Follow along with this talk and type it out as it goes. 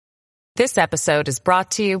This episode is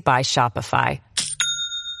brought to you by Shopify.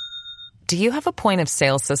 Do you have a point of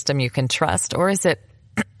sale system you can trust, or is it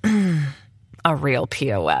a real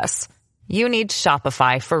POS? You need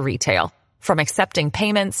Shopify for retail. From accepting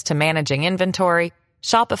payments to managing inventory,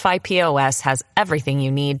 Shopify POS has everything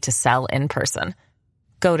you need to sell in person.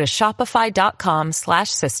 Go to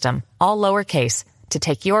shopify.com/system, all lowercase, to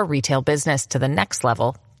take your retail business to the next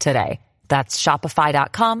level today. That's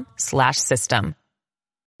shopify.com/system.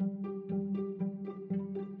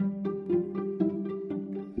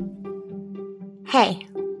 Hey,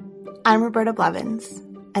 I'm Roberta Blevins,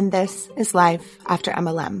 and this is Life After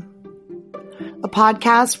MLM, a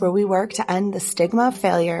podcast where we work to end the stigma of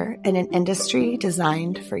failure in an industry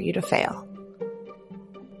designed for you to fail.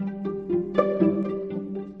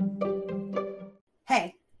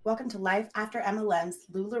 Hey, welcome to Life After MLM's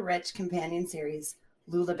LuLaRich companion series,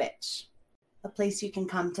 LuLaBitch, a place you can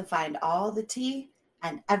come to find all the tea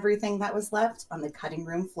and everything that was left on the cutting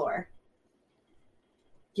room floor.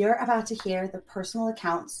 You're about to hear the personal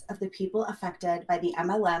accounts of the people affected by the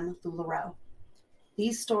MLM LuLaRoe.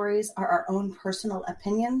 These stories are our own personal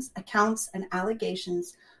opinions, accounts, and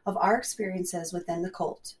allegations of our experiences within the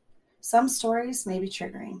cult. Some stories may be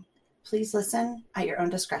triggering. Please listen at your own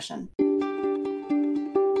discretion.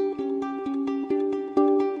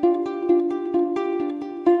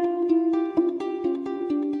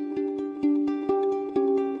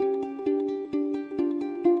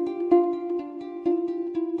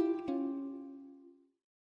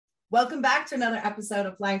 Welcome back to another episode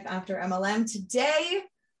of Life After MLM. Today,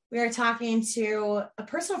 we are talking to a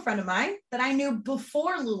personal friend of mine that I knew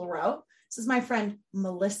before LuLaRoe. This is my friend,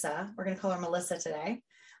 Melissa. We're going to call her Melissa today.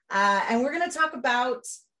 And we're going to talk about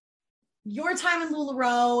your time in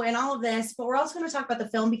LuLaRoe and all of this, but we're also going to talk about the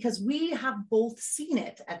film because we have both seen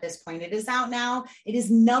it at this point. It is out now. It is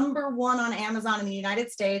 #1 on Amazon in the United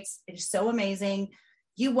States. It is so amazing.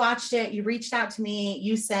 You watched it. You reached out to me.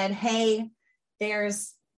 You said, hey,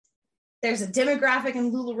 there's a demographic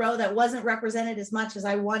in LuLaRoe that wasn't represented as much as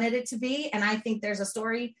I wanted it to be. And I think there's a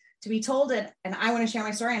story to be told, and I want to share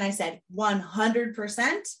my story. And I said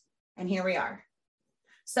 100%. And here we are.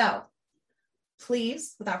 So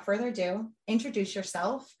please, without further ado, introduce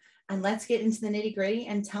yourself and let's get into the nitty gritty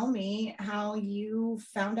and tell me how you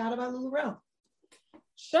found out about LuLaRoe.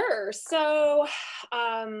 Sure. So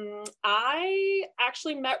I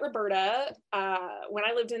actually met Roberta when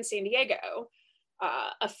I lived in San Diego.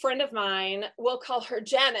 A friend of mine, we'll call her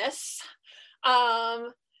Janice,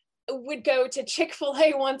 would go to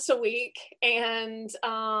Chick-fil-A once a week, and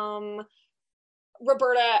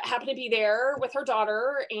Roberta happened to be there with her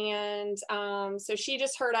daughter, and so she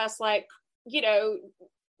just heard us, like, you know,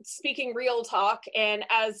 speaking real talk, and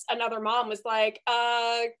as another mom was like,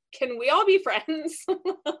 can we all be friends? That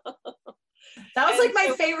was like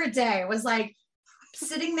my favorite day, was like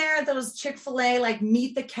sitting there at those Chick-fil-A, like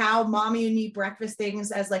meet the cow, mommy and me breakfast things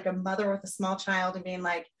as like a mother with a small child and being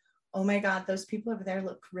like, oh my God, those people over there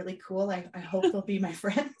look really cool. I hope they'll be my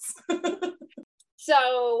friends.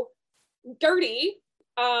 So Gertie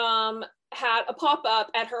had a pop-up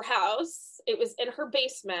at her house. It was in her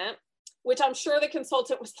basement, which I'm sure the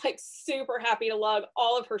consultant was like super happy to lug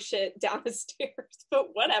all of her shit down the stairs,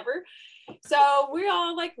 but whatever. So we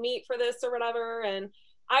all like meet for this or whatever. And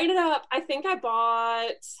I ended up, I think I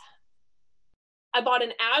bought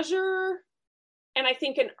an Azure and I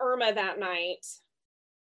think an Irma that night.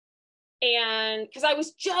 And because I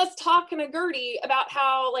was just talking to Gertie about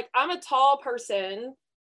how, like, I'm a tall person.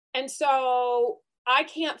 And so I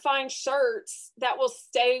can't find shirts that will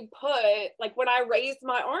stay put, like, when I raise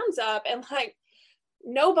my arms up, and like,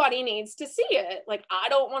 nobody needs to see it. Like, I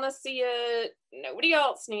don't want to see it. Nobody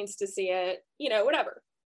else needs to see it, you know, whatever.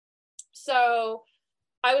 So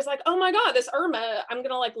I was like, oh my God, this Irma, I'm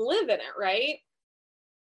going to like live in it, right?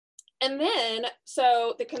 And then,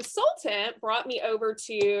 so the consultant brought me over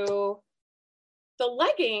to the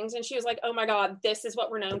leggings and she was like, oh my God, this is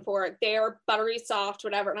what we're known for. They're buttery soft,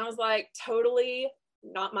 whatever. And I was like, totally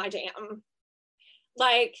not my jam.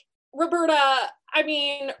 Like, Roberta, I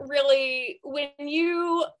mean, really, when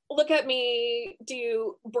you look at me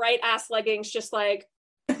do bright ass leggings, just like,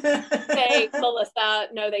 hey, Melissa,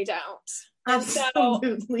 no, they don't.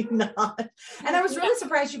 Absolutely not. And I was really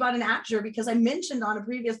surprised you bought an Azure because I mentioned on a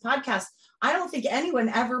previous podcast, I don't think anyone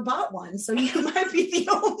ever bought one. So you might be the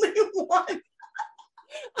only one.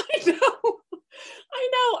 I know.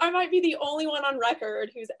 I might be the only one on record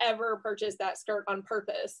who's ever purchased that skirt on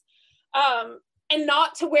purpose. And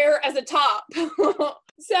not to wear as a top.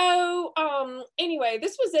 So anyway,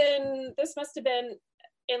 this must have been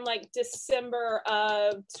in like December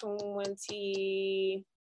of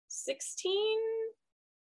 2016,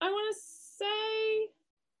 I want to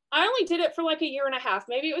I only did it for like a year and a half.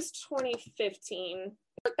 Maybe it was 2015.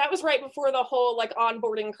 That was right before the whole like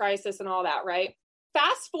onboarding crisis and all that, right?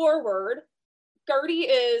 Fast forward, Gertie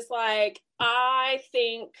is like, I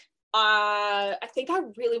think I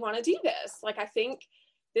really want to do this. Like, I think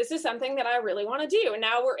this is something that I really want to do. And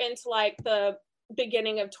now we're into like the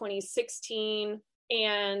beginning of 2016.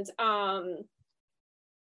 And I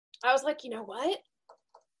was like, you know what?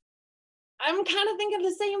 I'm kind of thinking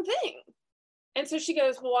the same thing. And so she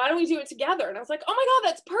goes, well, why don't we do it together? And I was like, oh my God,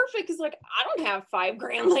 that's perfect. Cause like, I don't have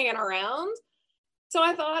 $5,000 laying around. So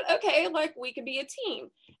I thought, okay, like we could be a team.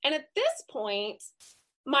 And at this point,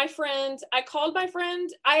 I called my friend,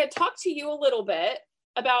 I had talked to you a little bit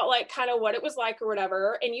about like kind of what it was like or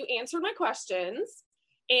whatever. And you answered my questions.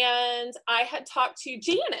 And I had talked to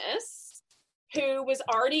Janice, who was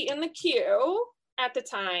already in the queue at the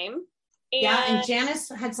time. And Janice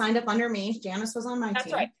had signed up under me. Janice was on my team.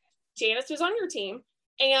 That's right. Janice was on your team.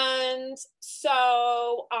 And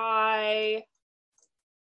so I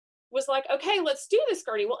was like, okay, let's do this,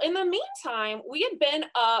 Gertie. Well, in the meantime, we had been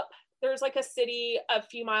up, there's like a city a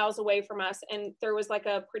few miles away from us, and there was like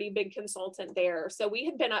a pretty big consultant there. So we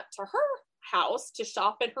had been up to her house to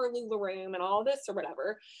shop in her LuLaRoom and all this or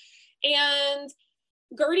whatever. And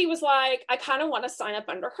Gertie was like, I kind of want to sign up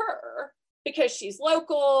under her because she's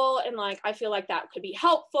local and like I feel like that could be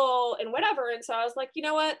helpful and whatever. And so I was like, you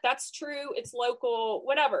know what, that's true, it's local,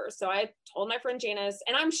 whatever. So I told my friend Janice,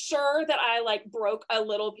 and I'm sure that I like broke a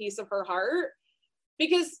little piece of her heart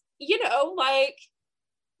because, you know, like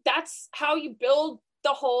that's how you build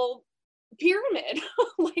the whole pyramid.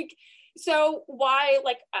 Like, so why,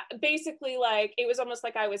 like, basically, like, it was almost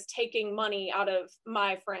like I was taking money out of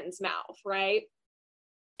my friend's mouth, right?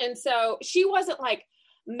 And so she wasn't like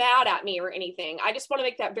mad at me or anything. I just want to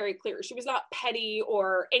make that very clear. She was not petty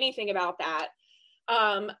or anything about that.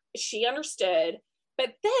 She understood.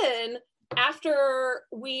 But then after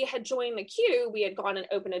we had joined the queue, we had gone and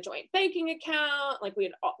opened a joint banking account. Like we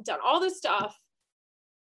had done all this stuff.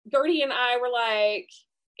 Gertie and I were like,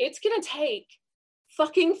 it's going to take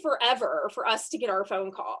fucking forever for us to get our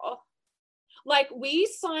phone call. Like we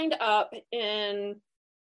signed up in,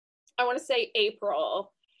 I want to say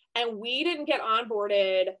April, and we didn't get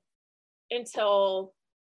onboarded until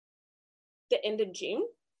the end of June.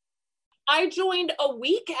 I joined a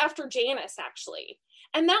week after Janice, actually.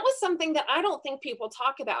 And that was something that I don't think people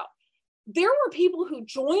talk about. There were people who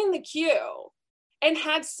joined the queue and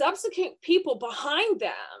had subsequent people behind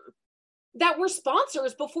them that were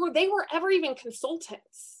sponsors before they were ever even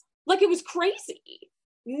consultants. Like, it was crazy.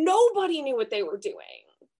 Nobody knew what they were doing.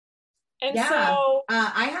 And so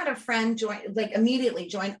I had a friend immediately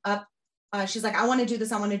join up. She's like, I want to do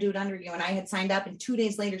this. I want to do it under you. And I had signed up, and 2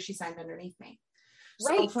 days later, she signed underneath me.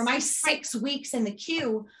 So right. For my 6 weeks in the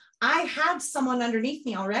queue, I had someone underneath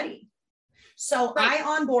me already. So right.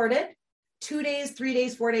 I onboarded 2 days, 3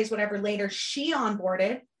 days, 4 days, whatever later, she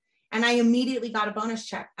onboarded, and I immediately got a bonus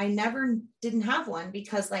check. I never didn't have one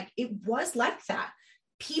because like, it was like that.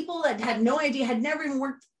 People that had no idea, had never even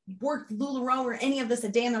worked LuLaRoe or any of this a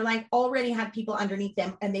day in their life, already had people underneath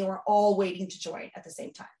them, and they were all waiting to join at the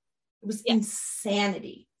same time. It was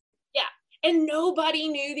insanity. Yeah. And nobody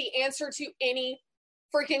knew the answer to any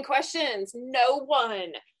freaking questions. No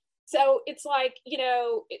one. So it's like, you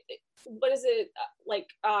know, what is it? Like,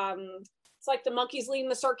 it's like the monkeys leading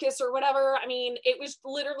the circus or whatever. I mean, it was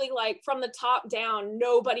literally like from the top down,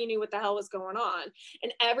 nobody knew what the hell was going on.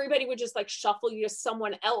 And everybody would just like shuffle you to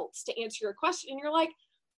someone else to answer your question. And you're like,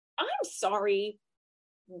 I'm sorry,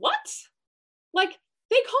 what? Like,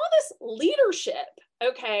 they call this leadership,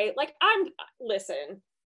 okay? Like, listen,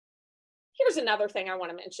 here's another thing I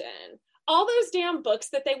want to mention. All those damn books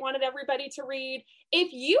that they wanted everybody to read,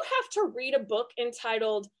 if you have to read a book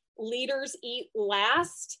entitled Leaders Eat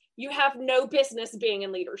Last, you have no business being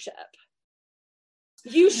in leadership.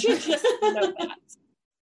 You should just know that.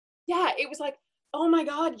 Yeah, it was like, oh my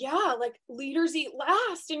God, yeah, like leaders eat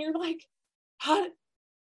last. And you're like, how did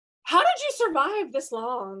you survive this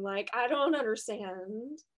long? Like, I don't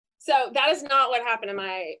understand. So that is not what happened in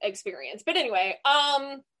my experience. But anyway,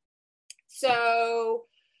 so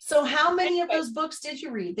how many of those books did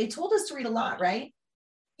you read? They told us to read a lot, right?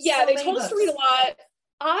 Yeah, they told us to read a lot.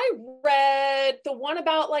 I read the one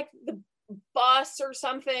about like the bus or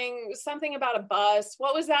something about a bus.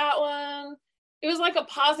 What was that one? It was like a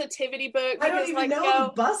positivity book. I don't even know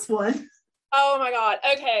the bus one. Oh my God.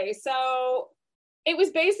 Okay. So it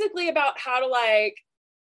was basically about how to like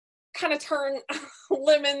kind of turn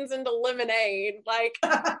lemons into lemonade, like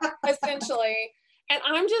essentially. And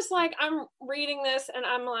I'm just like, I'm reading this and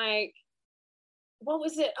I'm like, what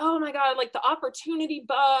was it? Oh my God, like the opportunity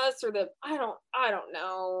bus or I don't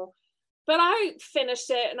know. But I finished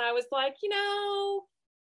it and I was like,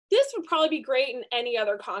 this would probably be great in any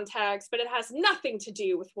other context, but it has nothing to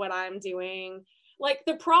do with what I'm doing. Like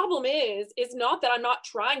the problem is not that I'm not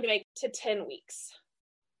trying to make to 10 weeks.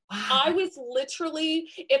 Wow. I was literally,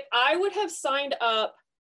 if I would have signed up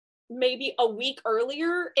maybe a week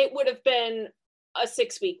earlier, it would have been a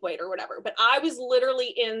 6-week wait or whatever. But I was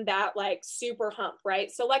literally in that like super hump,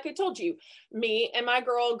 right? So like I told you, me and my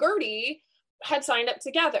girl Gertie had signed up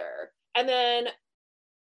together. And then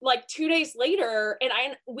like 2 days later,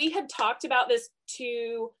 and we had talked about this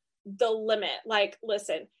to the limit. Like,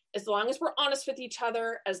 listen, as long as we're honest with each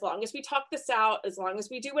other, as long as we talk this out, as long as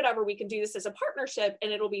we do whatever, we can do this as a partnership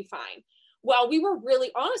and it'll be fine. Well, we were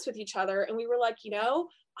really honest with each other and we were like,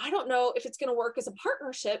 I don't know if it's going to work as a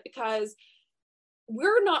partnership because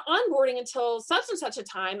we're not onboarding until such and such a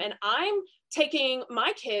time. And I'm taking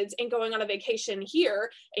my kids and going on a vacation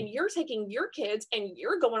here, and you're taking your kids and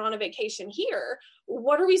you're going on a vacation here.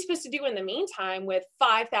 What are we supposed to do in the meantime with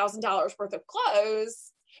 $5,000 worth of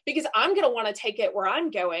clothes? Because I'm going to want to take it where I'm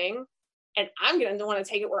going, and I'm going to want to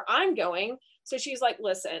take it where I'm going. So she's like,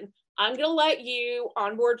 listen, I'm going to let you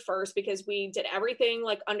on board first because we did everything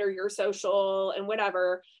like under your social and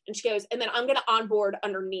whatever. And she goes, and then I'm going to onboard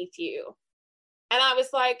underneath you. And I was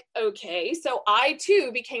like, okay. So I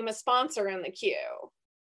too became a sponsor in the queue.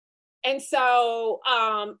 And so,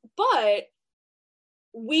 but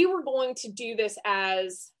we were going to do this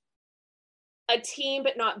as a team,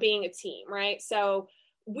 but not being a team, right? So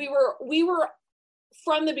we were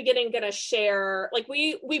from the beginning going to share, like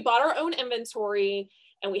we bought our own inventory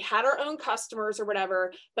and we had our own customers or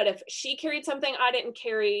whatever. But if she carried something I didn't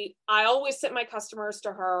carry, I always sent my customers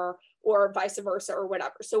to her, or vice versa or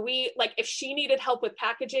whatever. So we, like, if she needed help with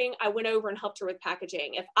packaging, I went over and helped her with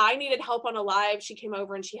packaging. If I needed help on a live, she came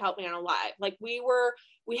over and she helped me on a live. Like we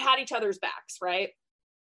had each other's backs, right?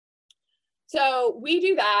 So we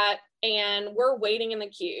do that and we're waiting in the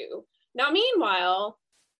queue. Now, meanwhile,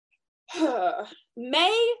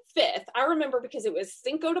 May 5th, I remember because it was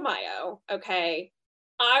Cinco de Mayo, okay,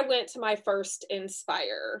 I went to my first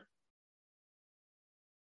Inspire.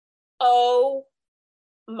 Oh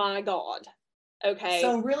my God. Okay.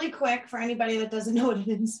 So really quick, for anybody that doesn't know what an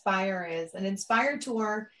Inspire is, an Inspire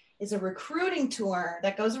tour is a recruiting tour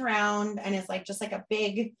that goes around and is like just like a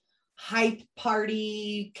big hype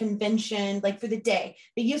party convention, like for the day.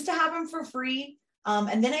 They used to have them for free.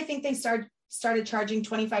 And then I think they started charging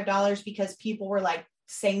 $25 because people were like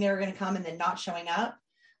saying they were going to come and then not showing up.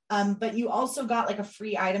 But you also got like a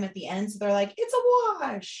free item at the end. So they're like, it's a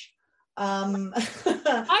wash. I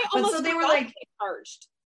almost so they were like charged.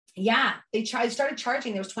 Yeah, they started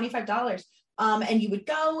charging. There was $25. And you would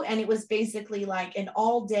go, and it was basically like an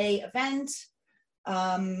all-day event.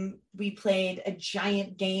 We played a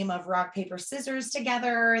giant game of rock, paper, scissors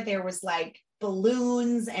together. There was like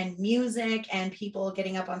balloons and music and people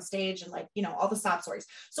getting up on stage and like, all the sob stories.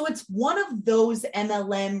 So it's one of those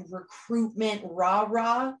MLM recruitment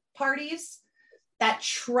rah-rah parties that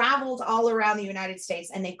traveled all around the United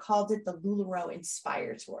States, and they called it the LuLaRoe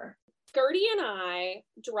Inspire Tour. Gertie and I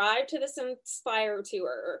drive to this Inspire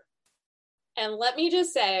tour, and let me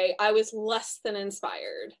just say, I was less than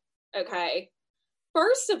inspired, okay?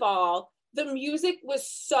 First of all, the music was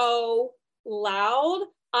so loud.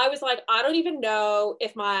 I was like, I don't even know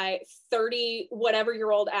if my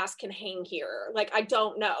 30-whatever-year-old ass can hang here. Like, I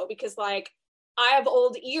don't know, because like, I have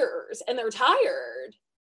old ears and they're tired,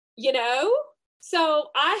 So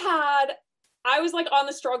I was like on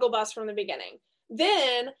the struggle bus from the beginning.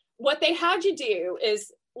 Then what they had you do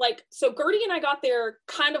is like, so Gertie and I got there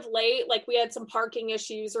kind of late. Like we had some parking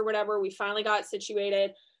issues or whatever. We finally got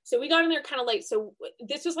situated. So we got in there kind of late. So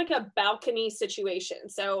this was like a balcony situation.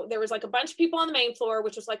 So there was like a bunch of people on the main floor,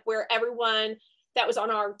 which was like where everyone that was on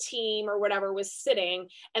our team or whatever was sitting.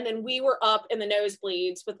 And then we were up in the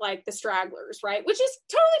nosebleeds with like the stragglers, right? Which is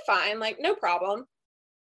totally fine. Like no problem.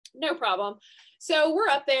 So we're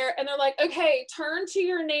up there and they're like, okay, turn to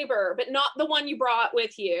your neighbor, but not the one you brought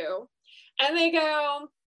with you. And they go,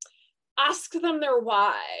 ask them their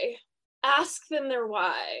why.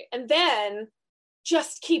 And then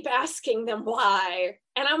just keep asking them why.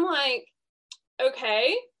 And I'm like,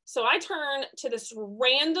 okay. So I turn to this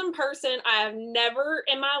random person I have never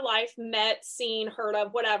in my life met, seen, heard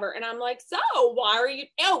of, whatever. And I'm like, so why are you,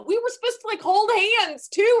 we were supposed to like hold hands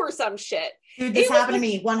too or some shit. Dude, this happened to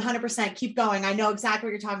me 100%. Keep going. I know exactly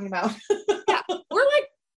what you're talking about. Yeah. I'm like,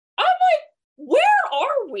 where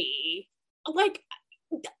are we? Like,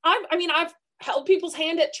 I've held people's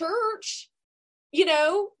hand at church. you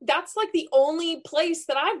know, that's like the only place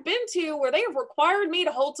that I've been to where they have required me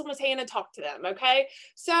to hold someone's hand and talk to them. Okay.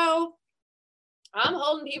 So I'm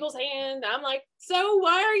holding people's hand. I'm like, so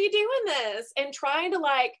why are you doing this? And trying to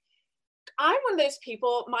like, I'm one of those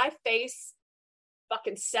people, my face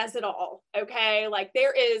fucking says it all. Okay. Like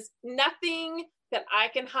there is nothing that I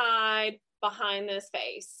can hide behind this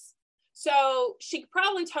face. So she could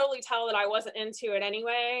probably totally tell that I wasn't into it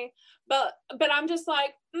anyway. But I'm just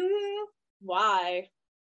like, why?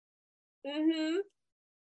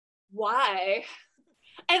 Why?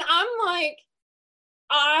 And I'm like,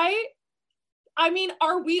 I mean,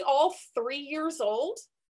 are we all 3 years old?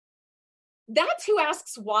 That's who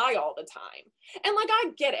asks why all the time. And like,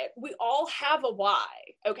 I get it. We all have a why.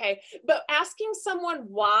 Okay. But asking someone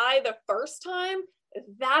why the first time,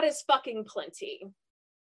 that is fucking plenty.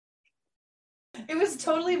 It was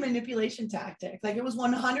totally a manipulation tactic. Like it was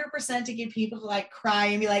 100% to get people to like cry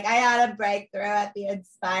and be like, I had a breakthrough at the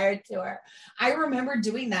Inspired tour. I remember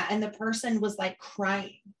doing that. And the person was like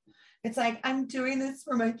crying. It's like, I'm doing this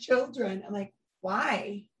for my children. I'm like,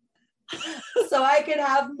 why? So I could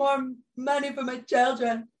have more money for my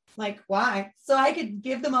children. Like, why? So I could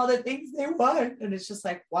give them all the things they want. And it's just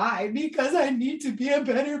like, why? Because I need to be a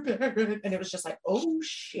better parent. And it was just like, oh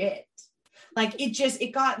shit. Like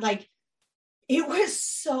it got like, it was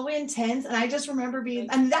so intense. And I just remember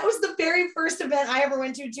and that was the very first event I ever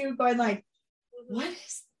went to too, going like, what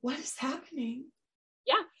is happening?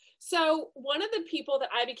 Yeah. So one of the people that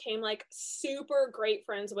I became like super great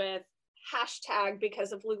friends with, hashtag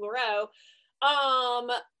because of LuLaRoe,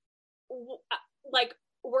 like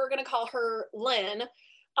we're going to call her Lynn.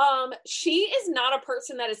 She is not a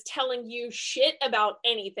person that is telling you shit about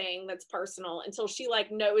anything that's personal until she like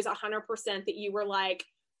knows 100% that you were like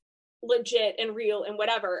legit and real and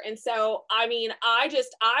whatever. And so, I mean, I'm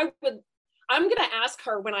going to ask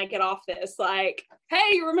her when I get off this, like,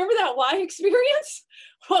 hey, you remember that Y experience?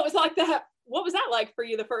 What was that like for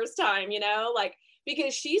you the first time, you know? Like,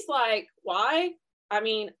 because she's like, why? I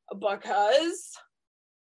mean, because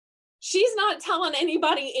she's not telling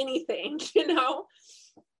anybody anything, you know?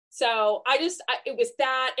 So it was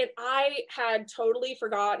that. And I had totally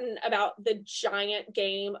forgotten about the giant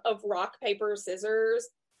game of rock, paper, scissors.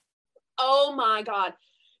 Oh my God.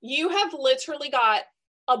 You have literally got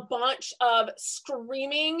a bunch of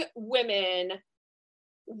screaming women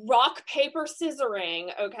rock, paper,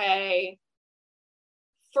 scissoring, okay?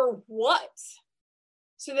 For what?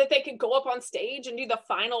 So that they could go up on stage and do the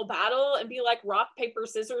final battle and be like rock, paper,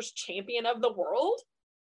 scissors champion of the world?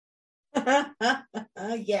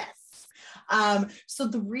 Yes. So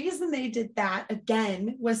the reason they did that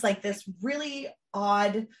again was like this really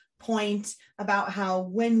odd point about how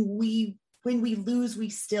when we lose, we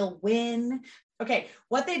still win. Okay,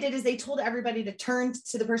 what they did is they told everybody to turn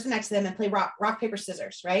to the person next to them and play rock, paper,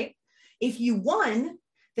 scissors, right? If you won,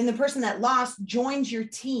 then the person that lost joins your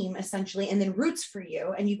team essentially and then roots for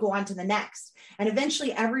you and you go on to the next. And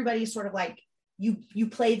eventually everybody sort of like, you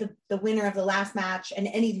play the winner of the last match and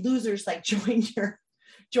any losers like join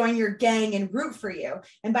your gang and root for you.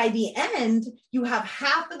 And by the end, you have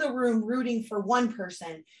half of the room rooting for one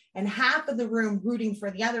person and half of the room rooting for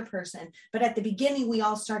the other person. But at the beginning, we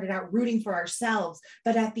all started out rooting for ourselves.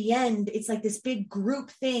 But at the end, it's like this big group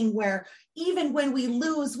thing where even when we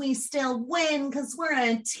lose, we still win because we're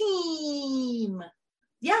a team.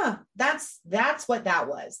 Yeah, that's what that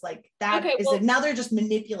was. Like that is another just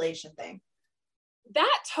manipulation thing.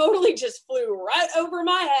 That totally just flew right over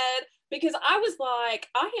my head. Because I was like,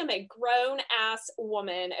 I am a grown ass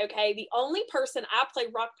woman, okay? The only person I play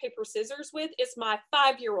rock, paper, scissors with is my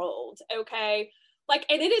 5-year-old, okay? Like,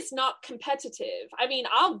 and it is not competitive. I mean,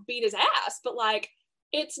 I'll beat his ass, but like,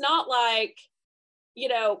 it's not like, you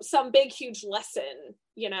know, some big, huge lesson,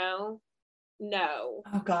 you know? No.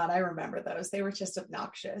 Oh God, I remember those. They were just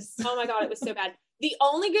obnoxious. Oh my God, it was so bad. The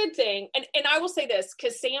only good thing, and I will say this,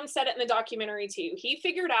 because Sam said it in the documentary too, he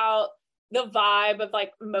figured out the vibe of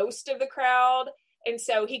like most of the crowd. And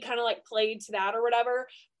so he kind of like played to that or whatever.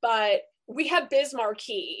 But we had Biz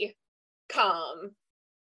Markie come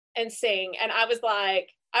and sing. And I was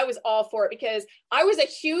like, I was all for it because I was a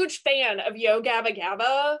huge fan of Yo Gabba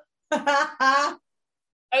Gabba.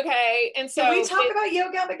 Okay. And so can we talk about Yo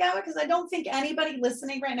Gabba Gabba? Because I don't think anybody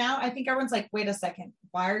listening right now, I think everyone's like, wait a second,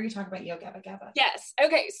 why are you talking about Yo Gabba Gabba? Yes.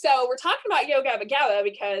 Okay. So we're talking about Yo Gabba Gabba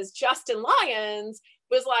because Justin Lyons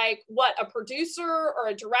was like, what, a producer or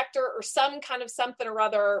a director or some kind of something or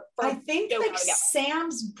other. I think Yo like Gabba Gabba.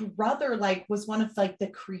 Sam's brother like was one of like the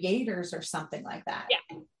creators or something like that.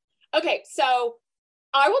 Yeah. Okay. So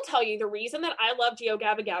I will tell you the reason that I loved Yo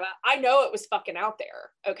Gabba Gabba, I know it was fucking out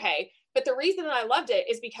there. Okay. But the reason that I loved it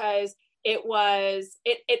is because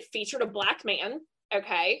It featured a Black man.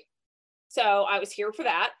 Okay. So I was here for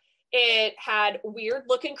that. It had weird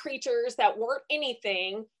looking creatures that weren't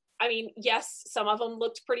anything. I mean, yes, some of them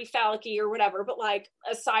looked pretty phallic-y or whatever, but like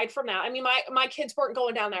aside from that, I mean, my kids weren't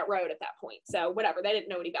going down that road at that point. So whatever, they didn't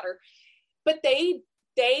know any better. But they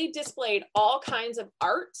displayed all kinds of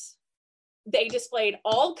art. They displayed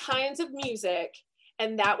all kinds of music.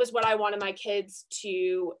 And that was what I wanted my kids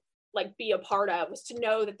to like be a part of, was to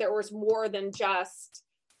know that there was more than just,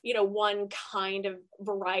 you know, one kind of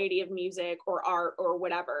variety of music or art or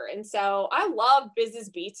whatever. And so I love Biz's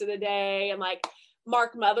Beats of the Day, and like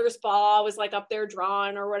Mark Mothersbaugh was like up there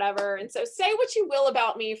drawing or whatever. And so say what you will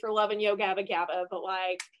about me for loving Yo Gabba Gabba, but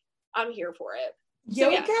like I'm here for it. Yo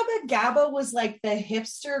Gabba Gabba was like the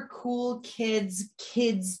hipster cool kids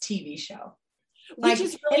TV show. Like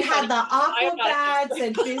really it had the Aquabats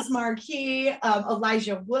and Biz Marquee.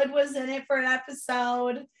 Elijah Wood was in it for an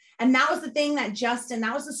episode. And that was the thing that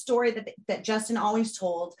was the story that Justin always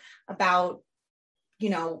told about,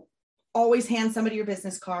 you know, always hand somebody your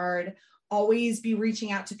business card, always be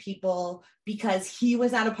reaching out to people, because he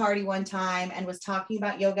was at a party one time and was talking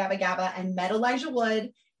about Yo Gabba Gabba and met Elijah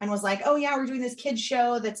Wood and was like, oh yeah, we're doing this kids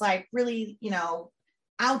show that's like really, you know,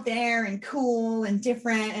 out there and cool and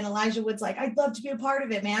different. And Elijah Wood's like, I'd love to be a part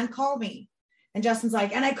of it, man. Call me. And Justin's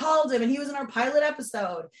like, and I called him and he was in our pilot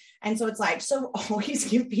episode. And so it's like, so always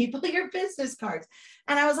give people your business cards.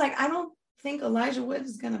 And I was like, I don't think Elijah Wood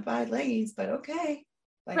is going to buy leggings, but okay.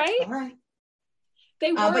 Like, right. All right.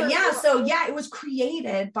 They were, but yeah, so yeah, it was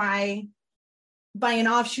created by an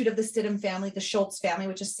offshoot of the Stidham family, the Schultz family,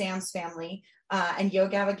 which is Sam's family. And Yo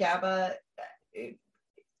Gabba Gabba,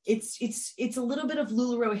 it's a little bit of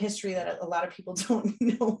LuLaRoe history that a lot of people don't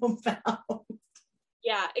know about.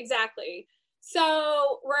 Yeah, exactly.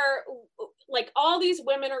 So we're like, all these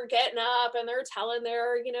women are getting up and they're telling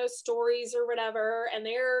their, you know, stories or whatever, and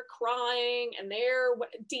they're crying, and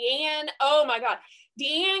Deanne, oh my God,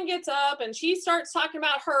 Deanne gets up and she starts talking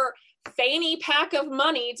about her fanny pack of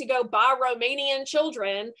money to go buy Romanian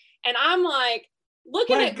children. And I'm like,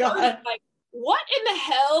 looking at Cody, like, what in the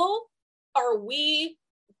hell are we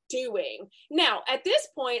doing? Now, at this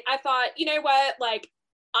point, I thought, you know what, like,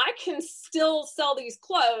 I can still sell these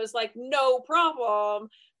clothes, like, no problem.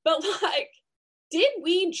 But like, did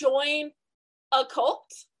we join a cult?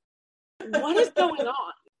 What is going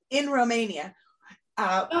on? In Romania,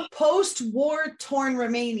 post-war torn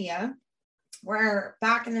Romania, where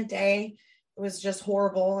back in the day, it was just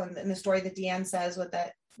horrible. And the story that Deanne says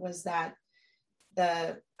was that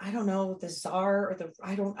I don't know, the Tsar or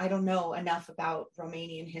I don't know enough about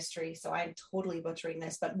Romanian history, so I'm totally butchering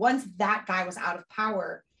this. But once that guy was out of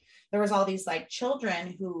power, there was all these like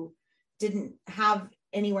children who didn't have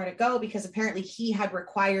anywhere to go, because apparently he had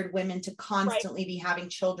required women to constantly be having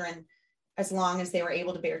children as long as they were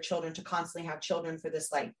able to bear children, to constantly have children for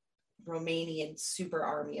this like Romanian super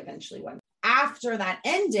army eventually went. After that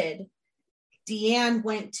ended, Deanne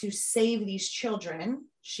went to save these children.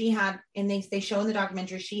 She had, and they show in the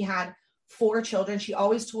documentary, she had 4 children. She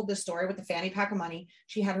always told this story with the fanny pack of money.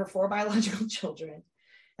 She had her 4 biological children.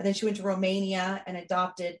 And then she went to Romania and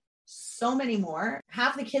adopted so many more.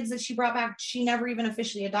 Half the kids that she brought back, she never even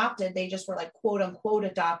officially adopted. They just were like, quote unquote,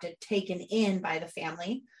 adopted, taken in by the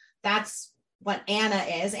family. That's what Anna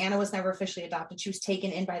is. Anna was never officially adopted. She was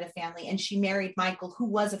taken in by the family, and she married Michael, who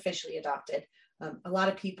was officially adopted. A lot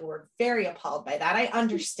of people were very appalled by that. I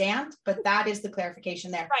understand, but that is the clarification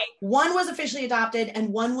there. Right. One was officially adopted, and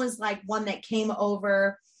one was like one that came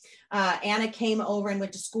over. Anna came over and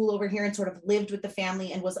went to school over here and sort of lived with the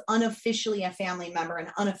family and was unofficially a family member and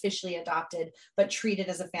unofficially adopted, but treated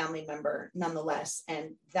as a family member nonetheless.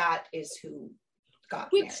 And that is who got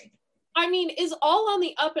married. I mean, is all on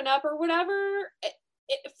the up and up or whatever,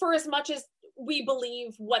 for as much as we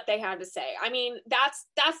believe what they had to say. I mean, that's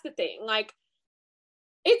the thing. Like,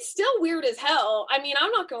 it's still weird as hell. I mean,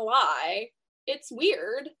 I'm not gonna lie, it's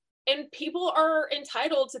weird, and people are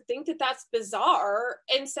entitled to think that that's bizarre,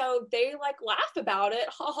 and so they like laugh about it,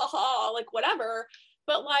 ha ha ha, like whatever.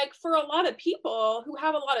 But like, for a lot of people who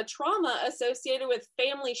have a lot of trauma associated with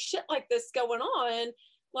family shit like this going on,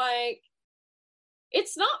 like,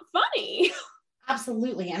 it's not funny.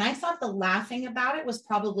 Absolutely. And I thought the laughing about it was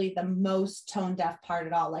probably the most tone deaf part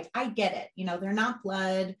at all. Like, I get it, you know, they're not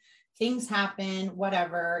blood, things happen,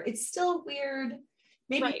 whatever. It's still weird.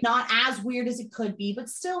 Maybe not as weird as it could be, but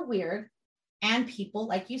still weird. And people,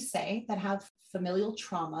 like you say, that have familial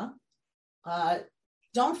trauma,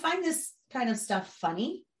 don't find this kind of stuff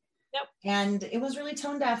funny. Yep. And it was really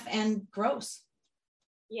tone deaf and gross.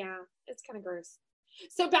 Yeah, it's kind of gross.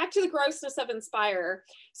 So back to the grossness of Inspire.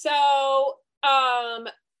 So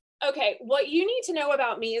Okay, what you need to know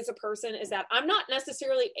about me as a person is that I'm not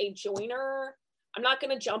necessarily a joiner. I'm not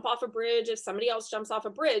going to jump off a bridge if somebody else jumps off a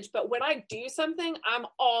bridge, but when I do something, I'm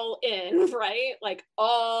all in, right? Like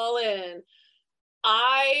all in.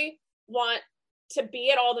 I want to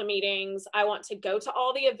be at all the meetings. I want to go to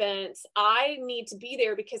all the events. I need to be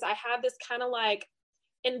there because I have this kind of like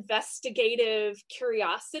investigative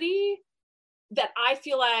curiosity that I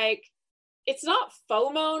feel like it's not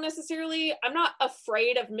FOMO necessarily. I'm not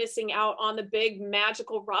afraid of missing out on the big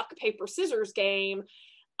magical rock, paper, scissors game.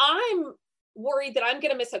 I'm worried that I'm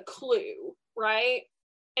going to miss a clue, right?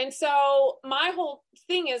 And so my whole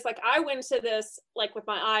thing is like, I went to this like with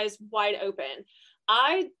my eyes wide open.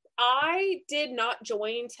 I did not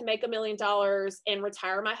join to make $1 million and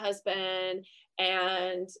retire my husband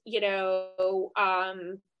and,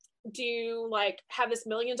 do like have this $1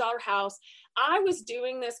 million house. I was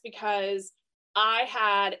doing this because I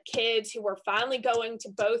had kids who were finally going to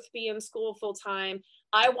both be in school full time.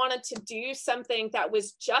 I wanted to do something that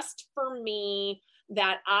was just for me,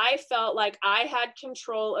 that I felt like I had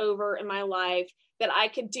control over in my life, that I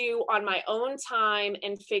could do on my own time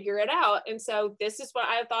and figure it out. And so this is what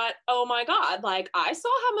I thought, oh my God, like I saw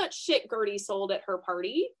how much shit Gertie sold at her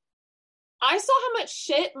party. I saw how much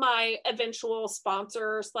shit my eventual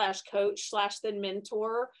sponsor slash coach slash then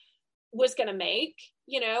mentor was going to make,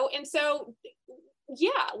 and so,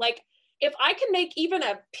 yeah, like if I can make even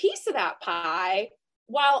a piece of that pie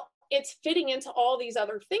while it's fitting into all these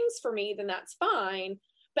other things for me, then that's fine.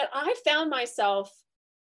 But I found myself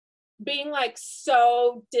being like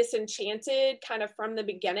so disenchanted kind of from the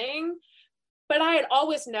beginning, but I had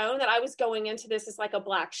always known that I was going into this as like a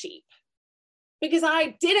black sheep. Because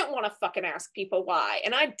I didn't want to fucking ask people why.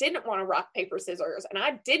 And I didn't want to rock, paper, scissors. And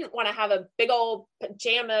I didn't want to have a big old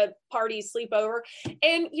pajama party sleepover.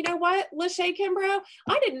 And you know what, Lachey Kimbrough?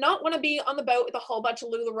 I did not want to be on the boat with a whole bunch of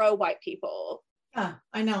LuLaRoe white people. Yeah,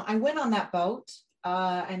 I know. I went on that boat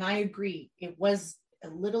and I agree. It was a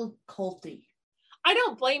little culty. I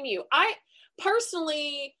don't blame you. I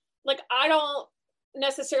personally, like, I don't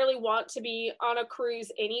necessarily want to be on a cruise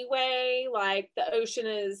anyway. Like the ocean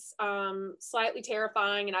is slightly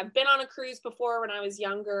terrifying, and I've been on a cruise before when I was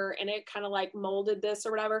younger and it kind of like molded this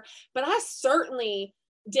or whatever, but I certainly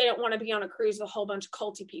didn't want to be on a cruise with a whole bunch of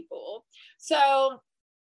culty people. So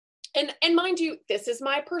and mind you, this is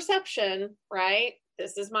my perception, right?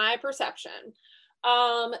 This is my perception.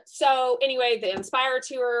 So anyway, the Inspire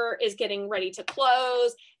tour is getting ready to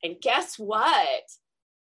close, and guess what?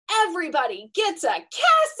 Everybody gets a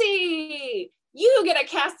Cassie. You get a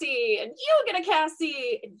Cassie, and you get a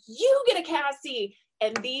Cassie, and you get a Cassie.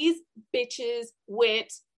 And these bitches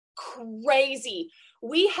went crazy.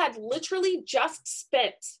 We had literally just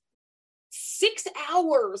spent 6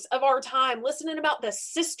 hours of our time listening about the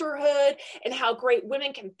sisterhood and how great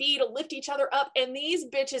women can be to lift each other up. And these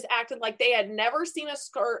bitches acted like they had never seen a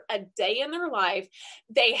skirt a day in their life.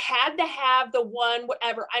 They had to have the one,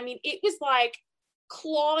 whatever. I mean, it was like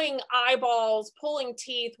clawing eyeballs, pulling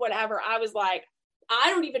teeth, whatever. I was like, I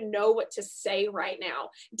don't even know what to say right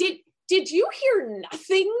now. Did you hear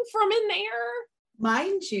nothing from in there?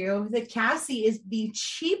 Mind you, the Cassie is the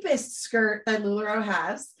cheapest skirt that LuLaRoe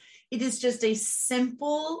has. It is just a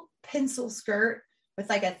simple pencil skirt with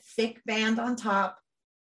like a thick band on top,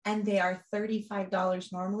 and they are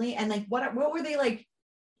 $35 normally. And like, what were they like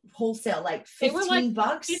wholesale? Like 15 like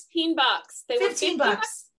bucks? 15 bucks. They 15 were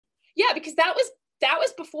bucks. Yeah, because that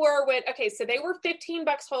was before when, okay, so they were 15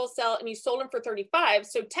 bucks wholesale and you sold them for 35.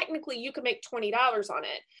 So technically you could make $20 on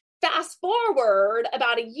it. Fast forward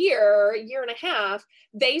about a year and a half,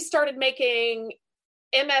 they started making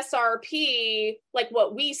MSRP, like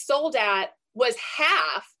what we sold at was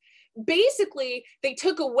half. Basically, they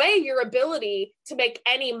took away your ability to make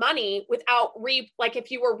any money without like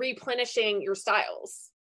if you were replenishing your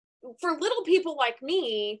styles. For little people like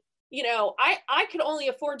me, I could only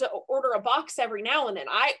afford to order a box every now and then.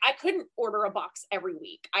 I couldn't order a box every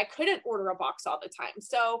week. I couldn't order a box all the time.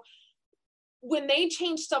 So when they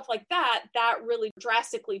changed stuff like that, that really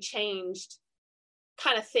drastically changed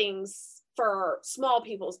kind of things for small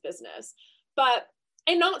people's business. But,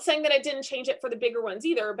 and not saying that it didn't change it for the bigger ones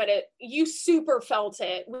either, but you super felt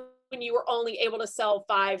it when you were only able to sell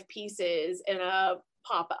 5 pieces in a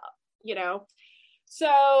pop-up,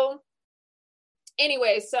 So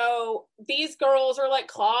anyway, so these girls are like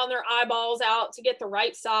clawing their eyeballs out to get the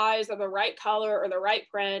right size or the right color or the right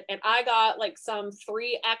print. And I got like some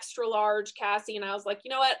 3 extra large Cassie, and I was like, you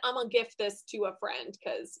know what? I'm going to gift this to a friend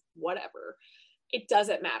because whatever. It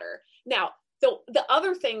doesn't matter. Now, the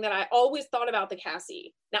other thing that I always thought about the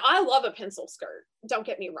Cassie, now I love a pencil skirt. Don't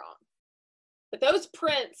get me wrong. but those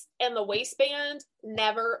prints and the waistband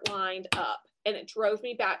never lined up, and it drove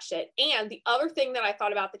me batshit. And the other thing that I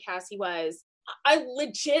thought about the Cassie was, I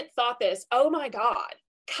legit thought this, oh my God,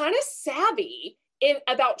 kind of savvy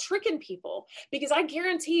about tricking people, because I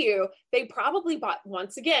guarantee you they probably bought,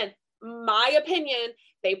 once again, my opinion,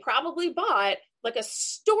 they probably bought like a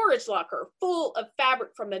storage locker full of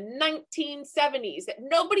fabric from the 1970s that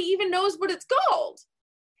nobody even knows what it's called.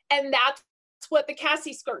 And that's what the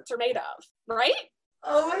Cassie skirts are made of, right?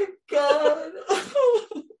 Oh my God.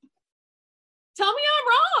 Tell me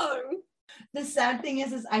I'm wrong. The sad thing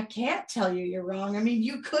is I can't tell you you're wrong. I mean,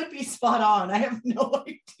 you could be spot on. I have no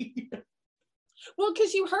idea. Well,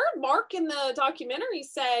 because you heard Mark in the documentary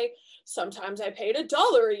say, sometimes I paid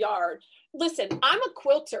 $1 a yard. Listen, I'm a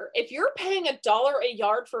quilter. If you're paying $1 a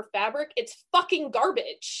yard for fabric, it's fucking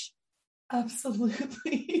garbage.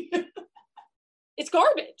 Absolutely. It's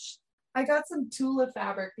garbage. I got some Tula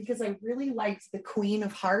fabric because I really liked the Queen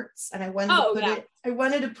of Hearts, and I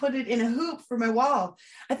wanted to put it in a hoop for my wall.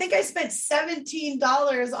 I think I spent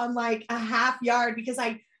 $17 on like a half yard because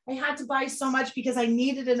I had to buy so much because I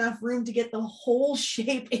needed enough room to get the whole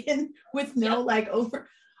shape in with no like over.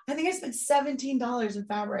 I think I spent $17 in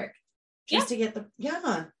fabric just to get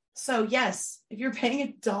So yes, if you're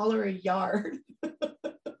paying $1 a yard.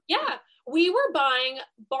 Yeah, we were buying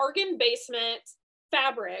bargain basement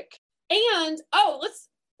fabric. And let's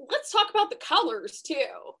talk about the colors too.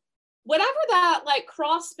 Whatever that like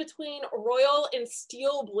cross between royal and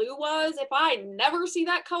steel blue was, if I never see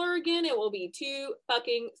that color again, it will be too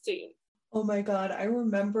fucking soon. Oh my God. I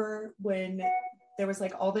remember when there was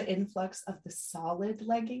like all the influx of the solid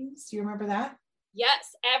leggings. Do you remember that?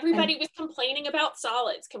 Yes. Everybody was complaining about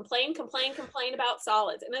solids. Complain about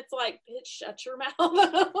solids. And it's like, bitch, shut your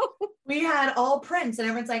mouth. We had all prints and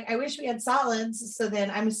everyone's like, I wish we had solids. So then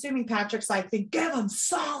I'm assuming Patrick's like, then give them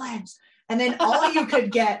solids. And then all you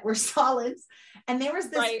could get were solids. And there was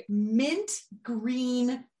this mint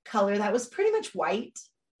green color that was pretty much white.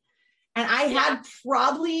 And I had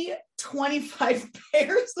probably 25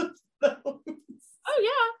 pairs of those.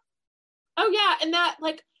 Oh yeah. And that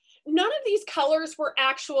like, none of these colors were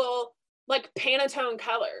actual like Pantone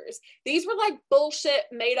colors. These were like bullshit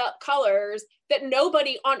made up colors that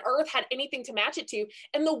nobody on earth had anything to match it to.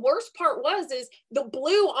 And the worst part is the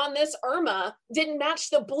blue on this Irma didn't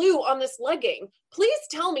match the blue on this legging. Please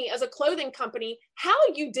tell me as a clothing company how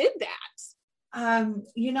you did that.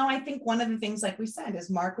 I think one of the things, like we said, is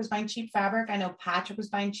Mark was buying cheap fabric. I know Patrick was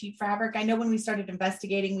buying cheap fabric. I know when we started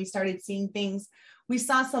investigating, we started seeing things. We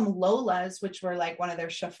saw some Lolas, which were like one of their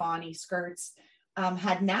chiffon-y skirts,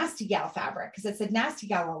 had Nasty Gal fabric because it said Nasty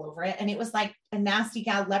Gal all over it. And it was like a Nasty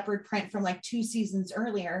Gal leopard print from like 2 seasons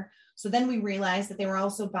earlier. So then we realized that they were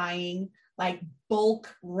also buying like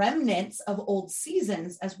bulk remnants of old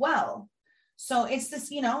seasons as well. So it's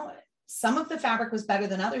this, some of the fabric was better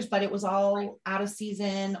than others, but it was all out of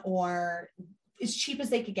season or as cheap as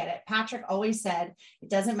they could get it. Patrick always said, it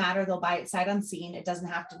doesn't matter. They'll buy it sight unseen. It doesn't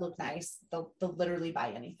have to look nice. They'll literally buy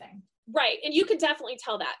anything. Right. And you could definitely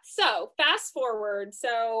tell that. So fast forward.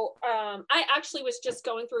 So I actually was just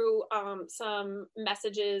going through some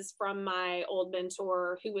messages from my old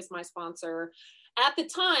mentor who was my sponsor. At the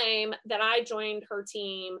time that I joined her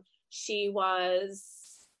team, she was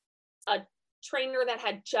a trainer that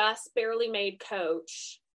had just barely made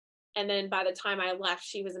coach. And then by the time I left,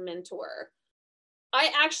 she was a mentor.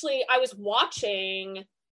 I was watching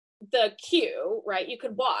the queue, right? You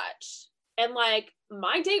could watch. And like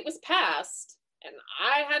my date was passed and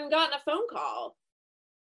I hadn't gotten a phone call.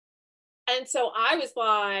 And so I was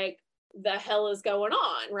like, the hell is going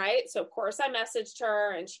on, right? So of course I messaged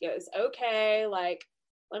her and she goes, okay, like,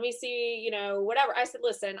 let me see, whatever. I said,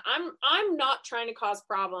 listen, I'm not trying to cause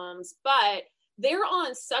problems, but they're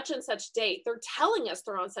on such and such date. They're telling us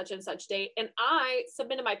they're on such and such date. And I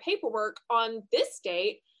submitted my paperwork on this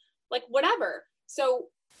date, like whatever. So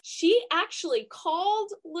she actually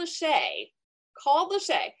called Lachey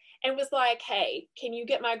and was like, hey, can you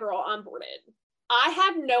get my girl onboarded? I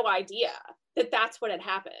had no idea that that's what had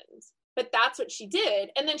happened, but that's what she did.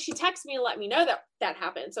 And then she texted me and let me know that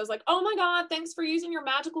happened. So I was like, oh my God, thanks for using your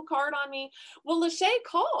magical card on me. Well, Lachey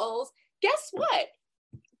calls, guess what?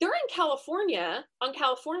 They're in California on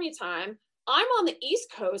California time. I'm on the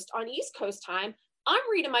East Coast on East Coast time. I'm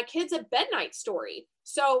reading my kids a bednight story.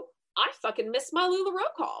 So I fucking missed my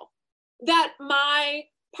LuLaRoe call that my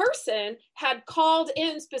person had called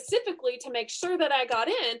in specifically to make sure that I got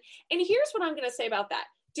in. And here's what I'm going to say about that.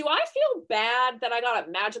 Do I feel bad that I got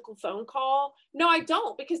a magical phone call? No, I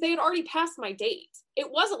don't, because they had already passed my date. It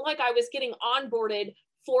wasn't like I was getting onboarded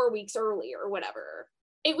 4 weeks early or whatever.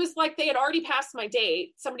 it was like they had already passed my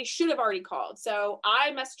date. Somebody should have already called. So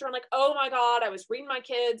I messaged her. I'm like, oh my God, I was reading my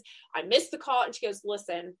kids. I missed the call. And she goes,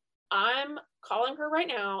 listen, I'm calling her right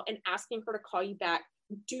now and asking her to call you back.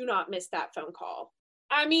 Do not miss that phone call.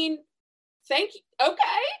 I mean, thank you. Okay.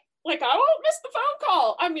 Like, I won't miss the phone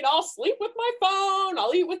call. I mean, I'll sleep with my phone.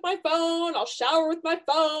 I'll eat with my phone. I'll shower with my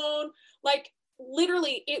phone. Like,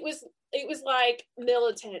 literally, it was like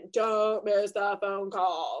militant. Don't miss the phone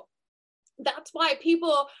call. That's why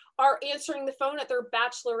people are answering the phone at their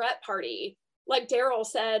bachelorette party, like Daryl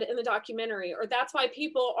said in the documentary, or that's why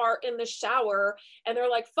people are in the shower and they're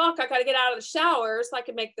like, fuck, I got to get out of the shower so I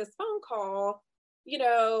can make this phone call, you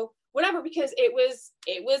know, whatever, because it was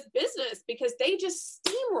business, because they just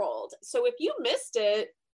steamrolled. So if you missed it,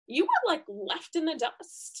 you were like left in the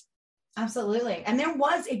dust. Absolutely. And there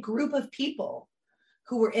was a group of people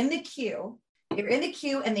who were in the queue. They were in the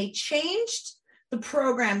queue and they changed the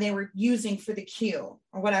program they were using for the queue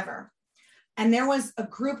or whatever. And there was a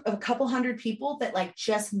group of a couple hundred people that like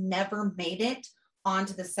just never made it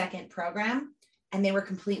onto the second program, and they were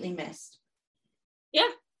completely missed. Yeah.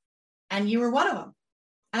 And you were one of them.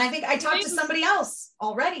 And I think I talked to somebody else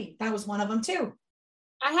already. That was one of them too.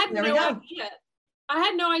 I had no idea. I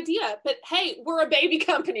had no idea, but hey, we're a baby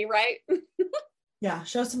company, right? Yeah.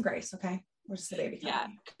 Show some grace. Okay. We're just a baby company.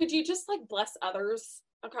 Yeah. Could you just like bless others?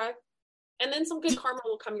 Okay. And then some good karma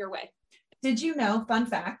will come your way. Did you know, fun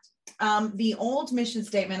fact, the old mission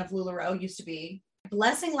statement of LuLaRoe used to be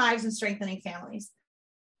blessing lives and strengthening families.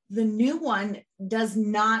 The new one does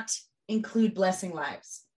not include blessing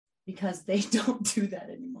lives because they don't do that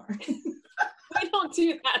anymore. We don't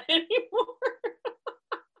do that anymore.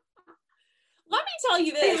 Let me tell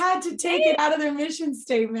you this. They had to take it out of their mission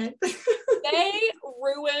statement. They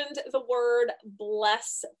ruined the word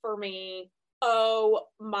bless for me. Oh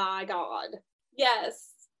my God. Yes.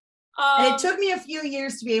 And it took me a few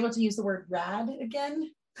years to be able to use the word rad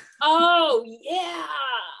again. Oh, yeah.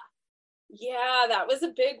 Yeah, that was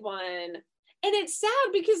a big one. And it's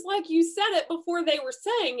sad because, like you said it before they were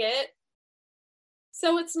saying it.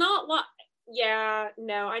 So it's not like, yeah,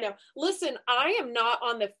 no, I know. Listen, I am not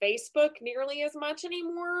on the Facebook nearly as much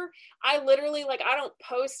anymore. I literally, like, I don't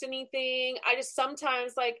post anything. I just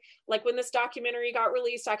sometimes, like when this documentary got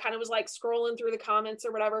released, I kind of was like scrolling through the comments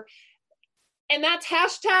or whatever. And that's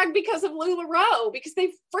hashtag because of LuLaRoe, because they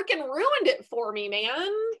freaking ruined it for me, man.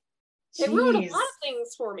 They ruined a lot of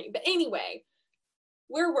things for me. But anyway,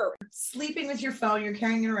 where were we? Sleeping with your phone, you're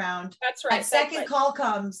carrying it around. That's right. That second call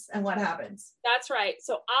comes, and what happens? That's right.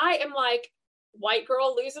 So I am like white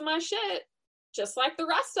girl losing my shit, just like the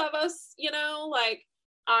rest of us, you know, like,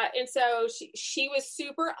 and so she was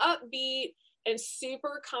super upbeat and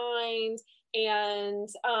super kind. And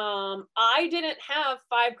I didn't have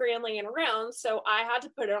 $5,000 laying around, so I had to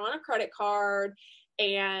put it on a credit card.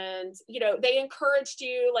 And, you know, they encouraged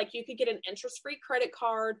you, like, you could get an interest-free credit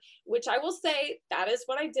card, which I will say that is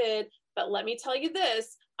what I did. But let me tell you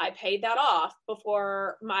this, I paid that off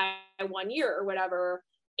before my 1 year or whatever.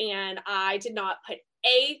 And I did not put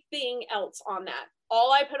anything else on that.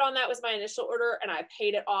 All I put on that was my initial order, and I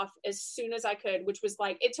paid it off as soon as I could, which was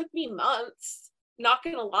like, it took me months. Not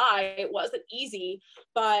gonna lie, it wasn't easy,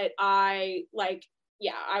 but I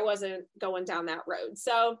wasn't going down that road.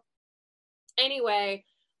 So anyway,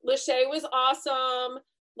 Lachey was awesome.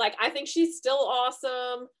 Like, I think she's still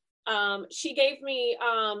awesome. She gave me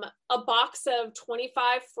a box of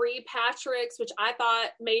 25 free Patricks, which I thought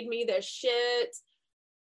made me the shit.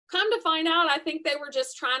 Come to find out, I think they were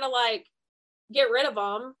just trying to like get rid of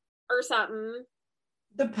them or something.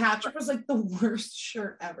 The Patrick was like the worst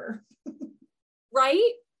shirt ever.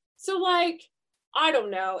 Right? So like, I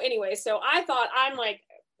don't know. Anyway, so I thought I'm like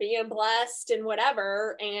being blessed and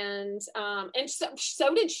whatever. And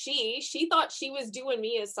so did she. She thought she was doing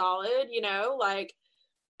me a solid, you know, like,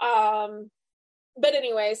 but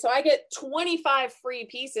anyway, so I get 25 free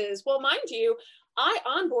pieces. Well, mind you, I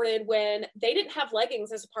onboarded when they didn't have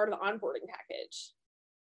leggings as a part of the onboarding package.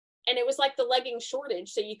 And it was like the legging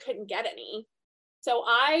shortage, so you couldn't get any. So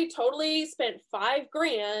I totally spent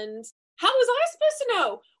 $5,000. How was I supposed to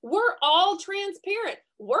know? We're all transparent.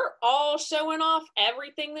 We're all showing off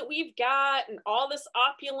everything that we've got and all this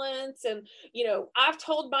opulence. And, you know, I've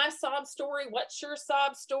told my sob story. What's your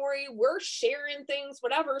sob story? We're sharing things,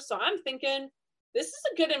 whatever. So I'm thinking, this is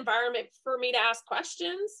a good environment for me to ask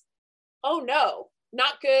questions. Oh no,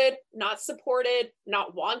 not good, not supported,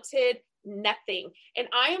 not wanted, nothing. And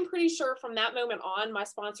I am pretty sure from that moment on, my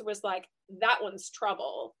sponsor was like, that one's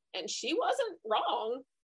trouble. And she wasn't wrong.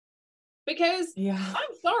 Because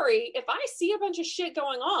I'm sorry, if I see a bunch of shit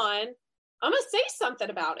going on, I'm going to say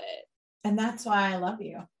something about it. And that's why I love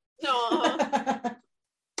you. No.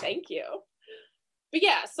 But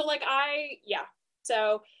yeah, so like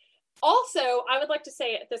So also I would like to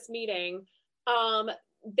say at this meeting,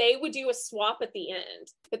 they would do a swap at the end,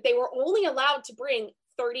 but they were only allowed to bring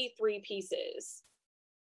 33 pieces.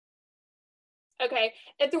 Okay.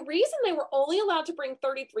 And the reason they were only allowed to bring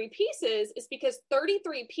 33 pieces is because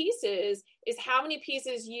 33 pieces is how many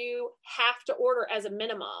pieces you have to order as a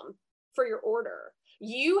minimum for your order.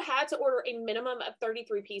 You had to order a minimum of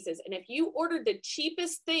 33 pieces. And if you ordered the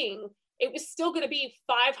cheapest thing, it was still going to be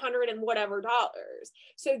 $500 and whatever dollars.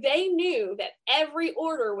 So they knew that every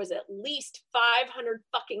order was at least $500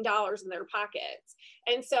 fucking dollars in their pockets.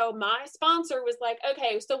 And so my sponsor was like,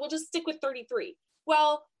 okay, so we'll just stick with 33.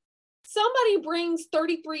 Well, somebody brings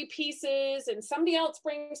 33 pieces and somebody else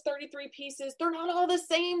brings 33 pieces. They're not all the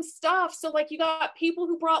same stuff. So like you got people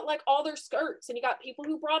who brought like all their skirts, and you got people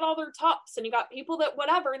who brought all their tops, and you got people that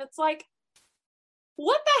whatever. And it's like,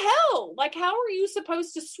 what the hell? Like, how are you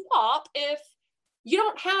supposed to swap if you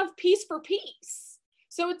don't have piece for piece?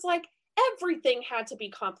 So it's like everything had to be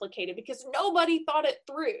complicated because nobody thought it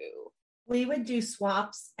through. We would do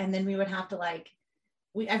swaps, and then we would have to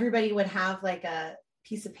everybody would have like a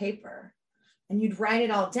piece of paper, and you'd write it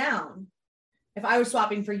all down. If I was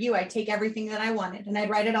swapping for you, I'd take everything that I wanted and I'd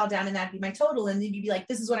write it all down, and that'd be my total. And then you'd be like,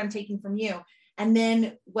 this is what I'm taking from you. And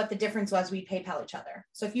then what the difference was, we PayPal each other.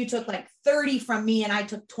 So if you took like 30 from me and I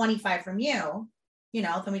took 25 from you,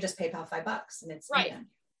 then we just PayPal $5 and it's right. Even.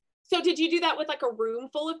 So did you do that with like a room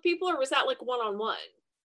full of people, or was that like one-on-one?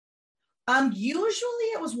 Usually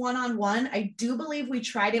it was one-on-one. I do believe we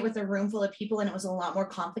tried it with a room full of people and it was a lot more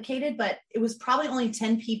complicated, but it was probably only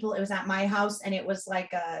 10 people. It was at my house, and it was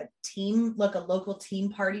like a team, like a local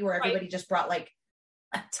team party where everybody just brought like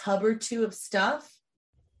a tub or two of stuff.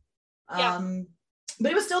 Yeah.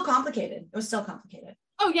 But it was still complicated.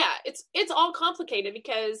 Oh yeah. It's all complicated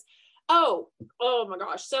because, oh my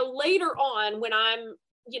gosh. So later on, when I'm,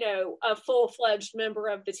 a full-fledged member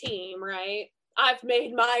of the team, right? I've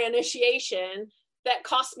made my initiation that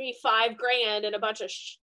cost me $5,000 and a bunch of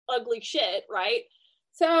ugly shit. Right.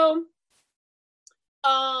 So,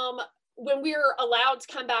 when we're allowed to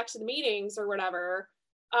come back to the meetings or whatever,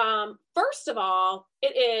 first of all,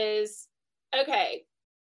 it is okay.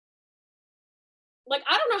 Like,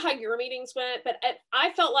 I don't know how your meetings went, but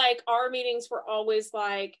I felt like our meetings were always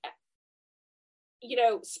like,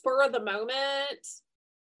 spur of the moment.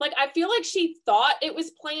 Like, I feel like she thought it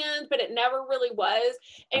was planned, but it never really was.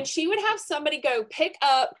 And she would have somebody go pick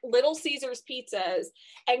up Little Caesars pizzas,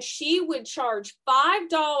 and she would charge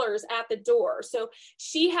 $5 at the door. So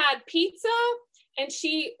she had pizza, and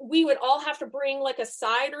we would all have to bring like a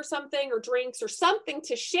side or something, or drinks or something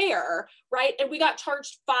to share, right? And we got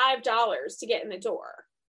charged $5 to get in the door.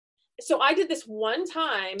 So I did this one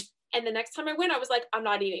time, and the next time I went, I was like, I'm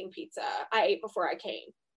not eating pizza. I ate before I came.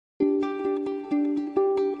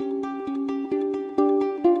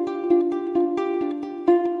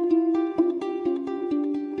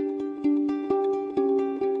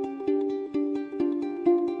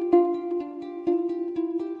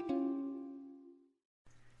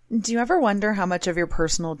 Do you ever wonder how much of your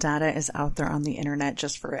personal data is out there on the internet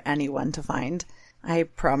just for anyone to find? I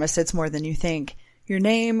promise it's more than you think. Your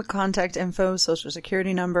name, contact info, social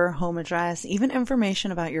security number, home address, even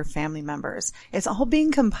information about your family members. It's all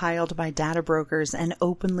being compiled by data brokers and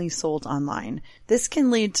openly sold online. This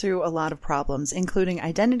can lead to a lot of problems, including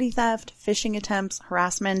identity theft, phishing attempts,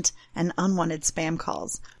 harassment, and unwanted spam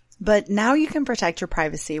calls. But now you can protect your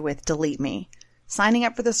privacy with Delete Me. Signing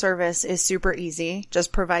up for the service is super easy.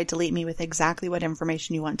 Just provide Delete Me with exactly what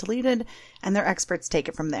information you want deleted, and their experts take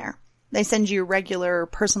it from there. They send you regular,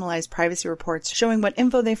 personalized privacy reports showing what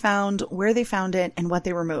info they found, where they found it, and what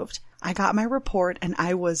they removed. I got my report, and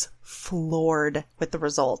I was floored with the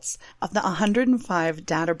results. Of the 105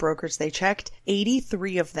 data brokers they checked,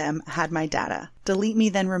 83 of them had my data. Delete Me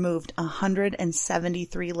then removed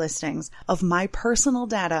 173 listings of my personal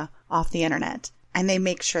data off the internet. And they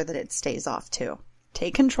make sure that it stays off too.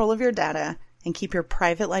 Take control of your data and keep your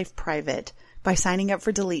private life private by signing up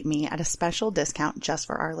for Delete Me at a special discount just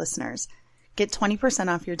for our listeners. Get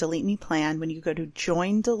 20% off your Delete Me plan when you go to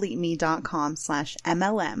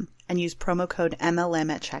joindeleteme.com/MLM and use promo code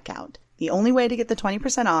MLM at checkout. The only way to get the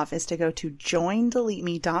 20% off is to go to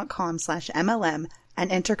joindeleteme.com/MLM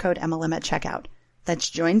and enter code MLM at checkout.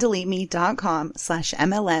 That's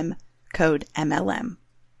joindeleteme.com/MLM, code MLM.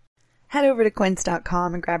 Head over to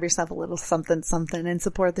quince.com and grab yourself a little something and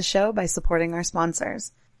support the show by supporting our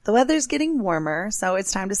sponsors. The weather's getting warmer, so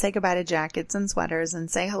it's time to say goodbye to jackets and sweaters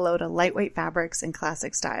and say hello to lightweight fabrics and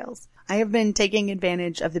classic styles. I have been taking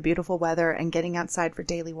advantage of the beautiful weather and getting outside for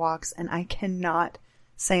daily walks, and I cannot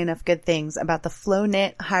say enough good things about the flow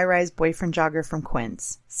knit high-rise boyfriend jogger from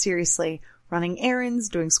Quince. Seriously, running errands,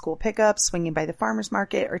 doing school pickups, swinging by the farmer's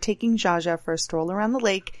market, or taking Jaja for a stroll around the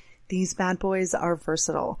lake, these bad boys are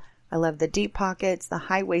versatile. I love the deep pockets, the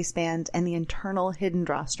high waistband, and the internal hidden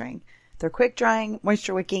drawstring. They're quick drying,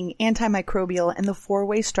 moisture wicking, antimicrobial, and the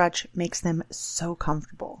 4-way stretch makes them so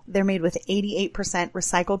comfortable. They're made with 88%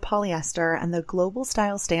 recycled polyester, and the Global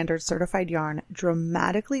Style Standard certified yarn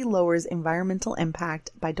dramatically lowers environmental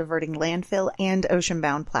impact by diverting landfill and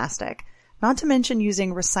ocean-bound plastic. Not to mention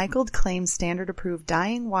using recycled claim standard approved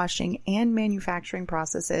dyeing, washing, and manufacturing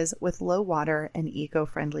processes with low water and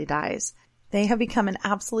eco-friendly dyes. They have become an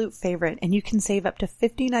absolute favorite, and you can save up to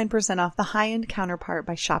 59% off the high-end counterpart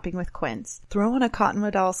by shopping with Quince. Throw on a cotton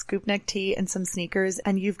modal scoop neck tee and some sneakers,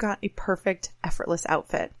 and you've got a perfect, effortless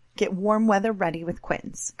outfit. Get warm weather ready with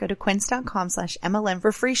Quince. Go to quince.com/MLM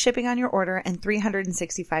for free shipping on your order and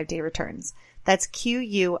 365-day returns. That's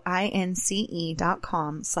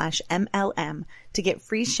QUINCE.com/MLM to get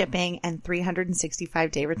free shipping and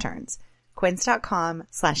 365-day returns.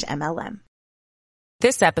 Quince.com/MLM.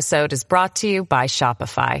 This episode is brought to you by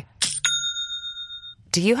Shopify.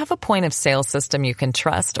 Do you have a point of sale system you can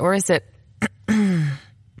trust, or is it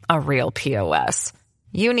a real POS?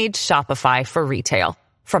 You need Shopify for retail.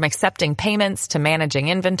 From accepting payments to managing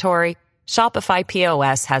inventory, Shopify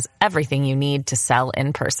POS has everything you need to sell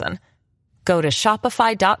in person. Go to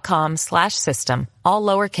shopify.com/system, all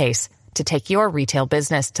lowercase, to take your retail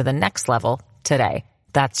business to the next level today.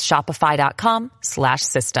 That's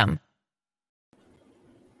shopify.com/system.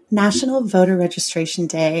 National Voter Registration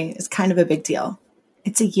Day is kind of a big deal.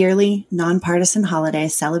 It's a yearly, nonpartisan holiday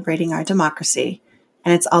celebrating our democracy,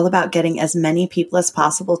 and it's all about getting as many people as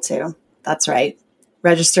possible to, that's right,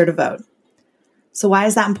 register to vote. So why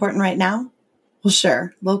is that important right now? Well,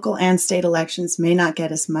 sure, local and state elections may not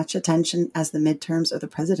get as much attention as the midterms or the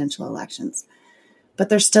presidential elections, but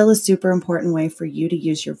they're still a super important way for you to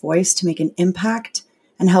use your voice to make an impact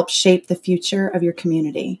and help shape the future of your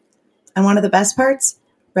community. And one of the best parts?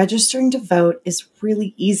 Registering to vote is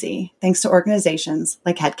really easy thanks to organizations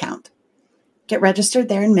like HeadCount. Get registered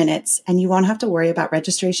there in minutes, and you won't have to worry about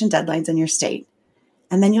registration deadlines in your state.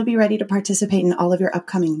 And then you'll be ready to participate in all of your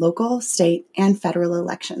upcoming local, state, and federal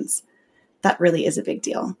elections. That really is a big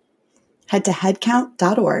deal. Head to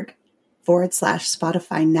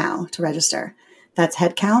headcount.org/Spotify now to register. That's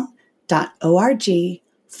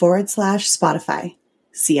headcount.org/Spotify.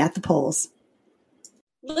 See you at the polls.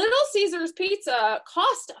 Little Caesars Pizza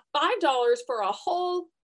cost $5 for a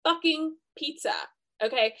whole fucking pizza.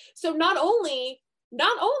 Okay. So not only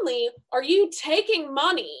are you taking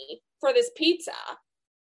money for this pizza,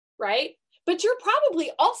 right? But you're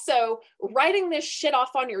probably also writing this shit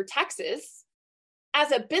off on your taxes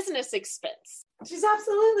as a business expense. She's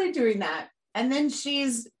absolutely doing that. And then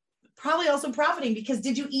she's probably also profiting because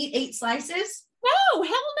did you eat 8 slices? No,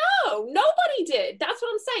 hell no. Nobody did. That's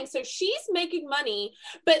what I'm saying. So she's making money,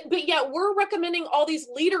 but yeah, we're recommending all these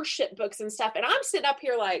leadership books and stuff. And I'm sitting up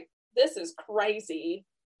here like, this is crazy.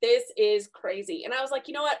 This is crazy. And I was like,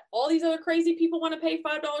 you know what? All these other crazy people want to pay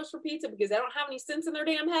 $5 for pizza because they don't have any sense in their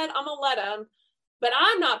damn head. I'm going to let them. But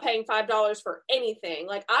I'm not paying $5 for anything.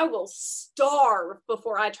 Like, I will starve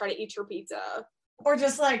before I try to eat your pizza. Or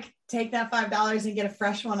just like take that $5 and get a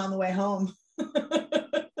fresh one on the way home.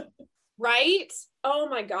 Right? Oh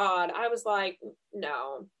my God. I was like,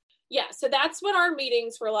 no. Yeah. So that's what our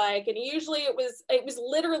meetings were like. And usually it was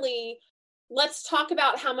literally, let's talk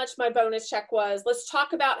about how much my bonus check was. Let's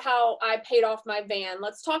talk about how I paid off my van.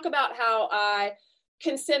 Let's talk about how I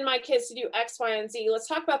can send my kids to do X, Y, and Z. Let's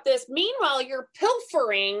talk about this. Meanwhile, you're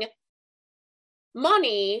pilfering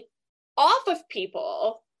money off of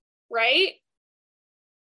people, right?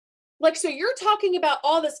 Like, so you're talking about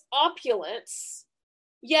all this opulence,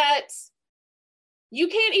 yet you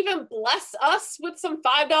can't even bless us with some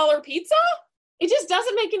 $5 pizza? It just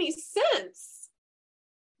doesn't make any sense.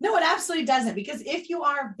 No, it absolutely doesn't. Because if you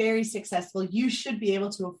are very successful, you should be able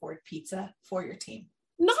to afford pizza for your team.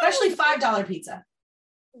 Especially $5 pizza.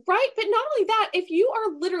 Right. But not only that, if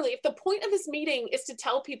the point of this meeting is to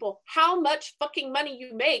tell people how much fucking money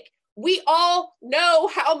you make, we all know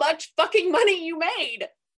how much fucking money you made.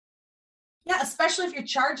 Yeah, especially if you're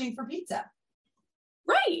charging for pizza.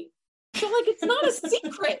 Right. So, like, it's not a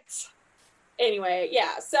secret. Anyway,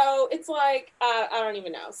 yeah. So it's like, I don't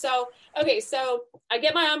even know. So, okay. So I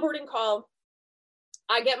get my onboarding call.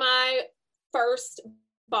 I get my first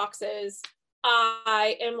boxes.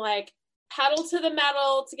 I am like pedal to the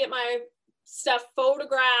metal to get my stuff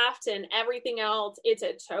photographed and everything else. It's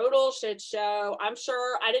a total shit show. I'm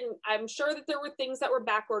sure that there were things that were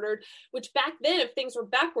back ordered, which back then, if things were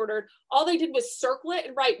back ordered, all they did was circle it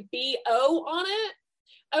and write BO on it.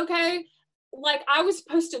 Okay. Like, I was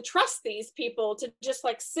supposed to trust these people to just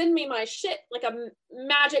like send me my shit like a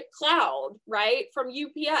magic cloud, right? From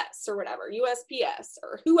UPS or whatever, USPS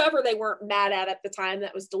or whoever they weren't mad at the time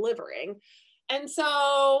that was delivering. And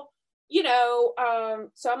so,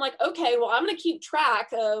 so I'm like, okay, well, I'm going to keep track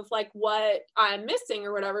of like what I'm missing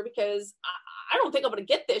or whatever, because I don't think I'm going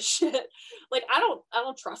to get this shit. Like, I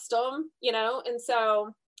don't trust them, and so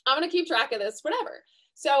I'm going to keep track of this, whatever.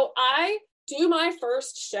 So I do my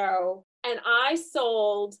first show and I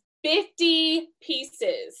sold 50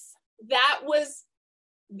 pieces. That was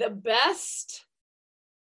the best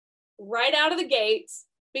right out of the gates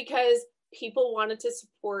because people wanted to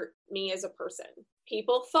support me as a person.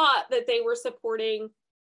 People thought that they were supporting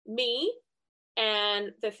me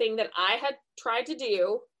and the thing that I had tried to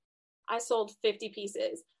do. I sold 50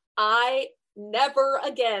 pieces. I never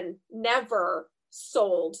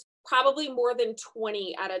sold probably more than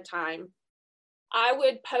 20 at a time. I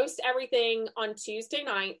would post everything on Tuesday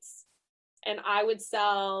nights and I would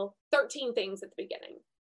sell 13 things at the beginning.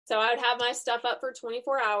 So I would have my stuff up for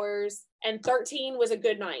 24 hours and 13 was a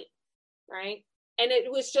good night, right? And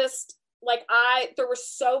it was just like, there were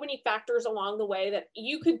so many factors along the way that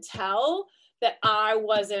you could tell that I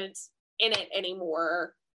wasn't in it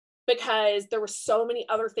anymore because there were so many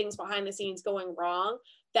other things behind the scenes going wrong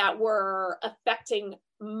that were affecting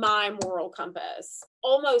my moral compass,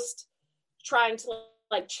 almost trying to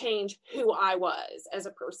like change who I was as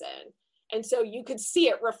a person. And so you could see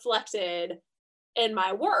it reflected in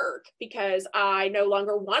my work because I no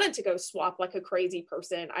longer wanted to go swap like a crazy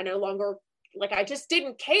person. I no longer, like, I just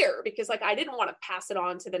didn't care because like, I didn't want to pass it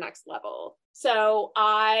on to the next level. So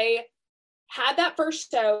I had that first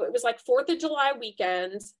show. It was like 4th of July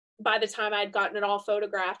weekend by the time I'd gotten it all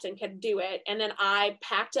photographed and could do it. And then I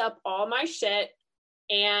packed up all my shit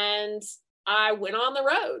and I went on the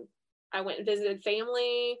road. I went and visited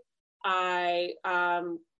family. I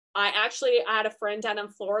had a friend down in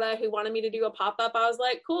Florida who wanted me to do a pop-up. I was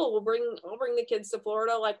like, cool, I'll bring the kids to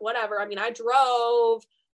Florida, like whatever. I mean, I drove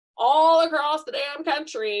all across the damn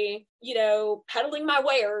country, peddling my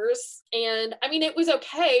wares. And I mean, it was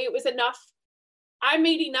okay. It was enough. I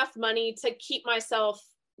made enough money to keep myself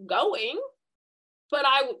going, but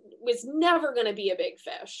I was never going to be a big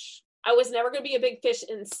fish. I was never going to be a big fish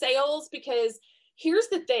in sales because here's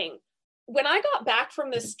the thing. When I got back from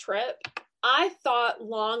this trip, I thought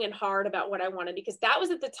long and hard about what I wanted because that was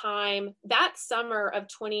at the time, that summer of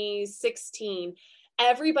 2016,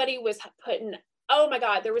 everybody was putting, oh my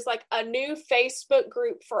God, there was like a new Facebook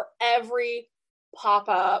group for every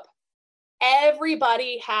pop-up.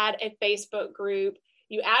 Everybody had a Facebook group.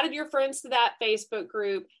 You added your friends to that Facebook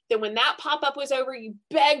group. Then when that pop-up was over, you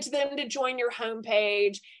begged them to join your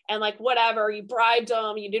homepage and like whatever, you bribed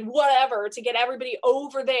them, you did whatever to get everybody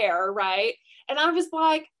over there, right? And I was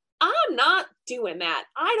like, I'm not doing that.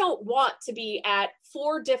 I don't want to be at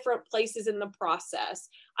 4 different places in the process.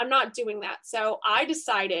 I'm not doing that. So I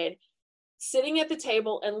decided, sitting at the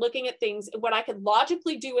table and looking at things, what I could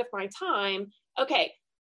logically do with my time, okay,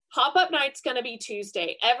 pop-up night's going to be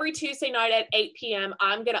Tuesday. Every Tuesday night at 8 p.m.,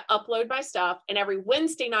 I'm going to upload my stuff. And every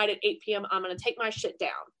Wednesday night at 8 p.m., I'm going to take my shit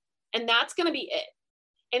down. And that's going to be it.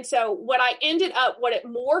 And so what it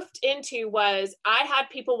morphed into was I had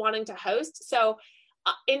people wanting to host. So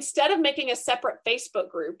instead of making a separate Facebook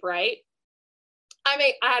group, right,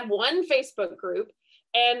 I had one Facebook group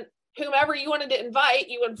and whomever you wanted to invite,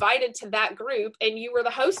 you invited to that group and you were the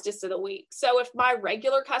hostess of the week. So if my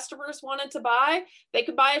regular customers wanted to buy, they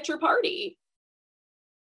could buy at your party.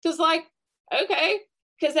 Because like, okay.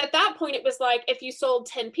 Because at that point it was like, if you sold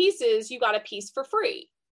 10 pieces, you got a piece for free.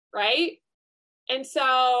 Right. And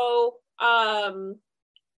so,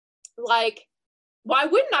 like, why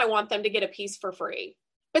wouldn't I want them to get a piece for free?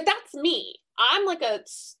 But that's me. I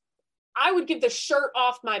would give the shirt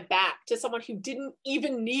off my back to someone who didn't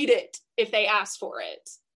even need it if they asked for it.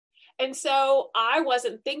 And so I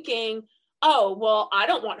wasn't thinking, oh, well, I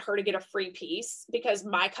don't want her to get a free piece because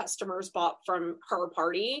my customers bought from her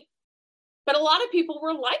party. But a lot of people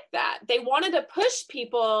were like that. They wanted to push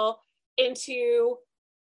people into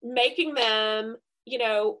making them,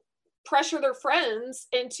 pressure their friends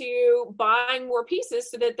into buying more pieces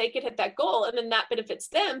so that they could hit that goal. And then that benefits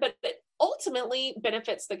them, but it ultimately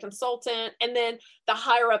benefits the consultant and then the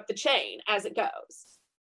higher up the chain as it goes.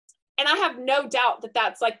 And I have no doubt that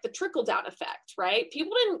that's like the trickle down effect, right?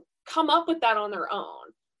 People didn't come up with that on their own.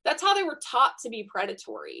 That's how they were taught to be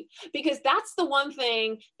predatory, because that's the one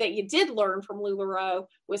thing that you did learn from LuLaRoe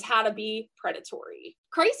was how to be predatory.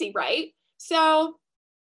 Crazy, right? So,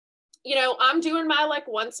 you know, I'm doing my like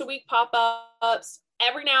once a week pop-ups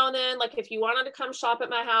every now and then. Like if you wanted to come shop at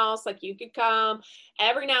my house, like you could come.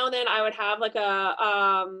 Every now and then I would have like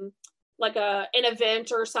an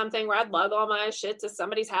event or something where I'd lug all my shit to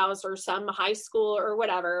somebody's house or some high school or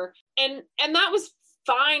whatever. And that was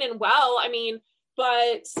fine and well. I mean,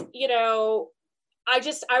 but you know, I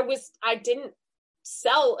didn't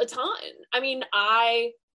sell a ton. I mean,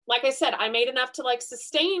 like I said, I made enough to like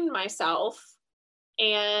sustain myself.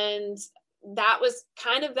 And that was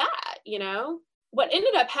kind of that, you know. What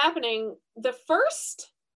ended up happening, the first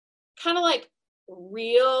kind of like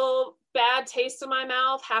real bad taste in my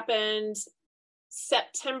mouth happened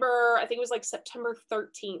September, I think it was like September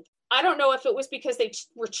 13th. I don't know if it was because they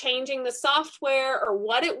were changing the software or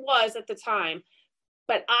what it was at the time,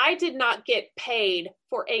 but I did not get paid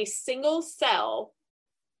for a single sell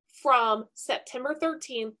from September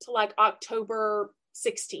 13th to like October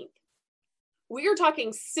 16th. We are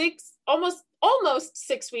talking almost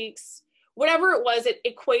 6 weeks, whatever it was, it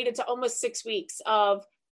equated to almost 6 weeks of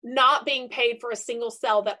not being paid for a single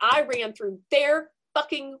sell that I ran through their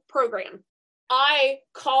fucking program. I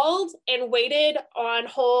called and waited on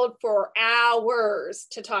hold for hours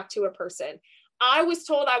to talk to a person. I was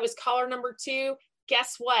told I was caller number 2.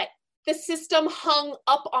 Guess what? The system hung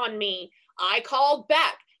up on me. I called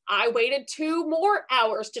back. I waited 2 more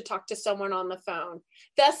hours to talk to someone on the phone.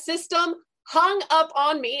 The system hung up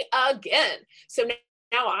on me again. So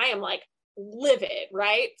now I am like livid,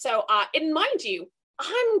 right? So, and mind you,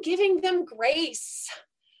 I'm giving them grace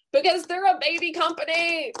because they're a baby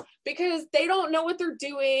company, because they don't know what they're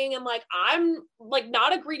doing. And like, I'm like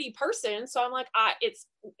not a greedy person. So I'm like, it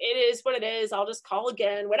is what it is. I'll just call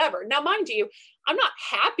again, whatever. Now, mind you, I'm not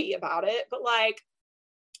happy about it, but like,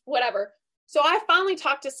 whatever. So I finally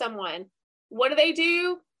talked to someone. What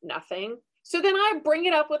do? Nothing. So then I bring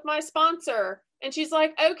it up with my sponsor and she's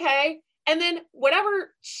like, okay. And then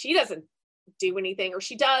whatever, she doesn't do anything, or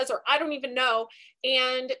she does, or I don't even know.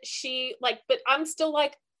 And she like, but I'm still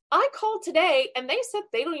like, I called today and they said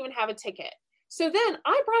they don't even have a ticket. So then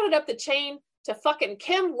I brought it up the chain to fucking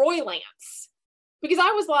Kim Roylance, because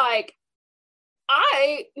I was like,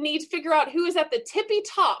 I need to figure out who is at the tippy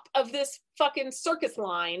top of this fucking circus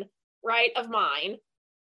line, right, of mine.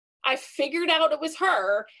 I figured out it was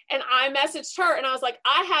her, and I messaged her and I was like,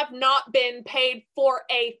 I have not been paid for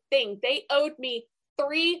a thing. They owed me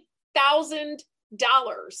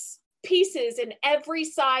 $3,000, pieces in every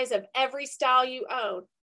size of every style you own.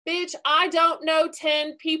 Bitch, I don't know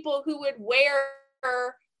 10 people who would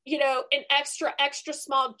wear, you know, an extra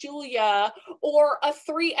small Julia or a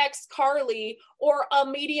 3X Carly or a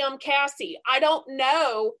medium Cassie. I don't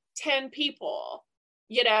know 10 people,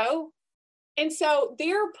 you know? And so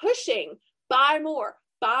they're pushing, buy more.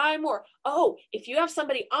 Oh, if you have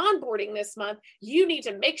somebody onboarding this month, you need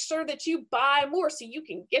to make sure that you buy more so you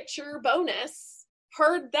can get your bonus.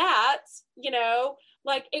 Heard that, you know,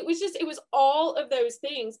 like it was all of those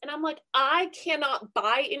things. And I'm like, I cannot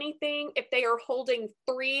buy anything if they are holding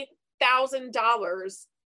 $3,000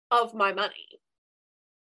 of my money.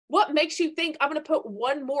 What makes you think I'm going to put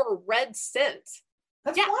one more red cent?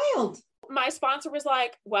 That's wild. My sponsor was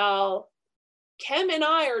like, well, Kim and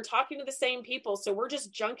I are talking to the same people, so we're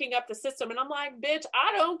just junking up the system. And I'm like, bitch,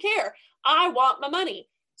 I don't care. I want my money.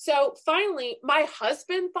 So finally, my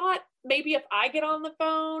husband thought maybe if I get on the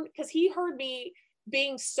phone, because he heard me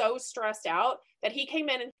being so stressed out, that he came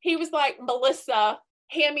in and he was like, Melissa,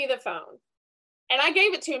 hand me the phone. And I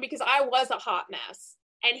gave it to him because I was a hot mess.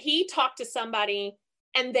 And he talked to somebody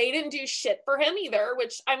and they didn't do shit for him either,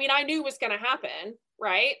 which I mean, I knew was going to happen,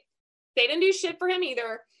 right? They didn't do shit for him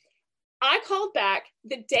either. I called back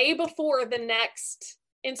the day before the next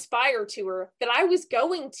Inspire tour that I was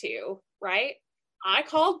going to, right? I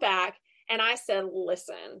called back and I said,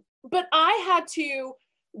 listen, but I had to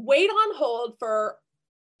wait on hold for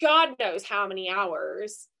God knows how many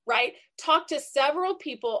hours, right? Talk to several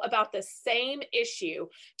people about the same issue,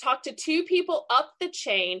 talk to 2 people up the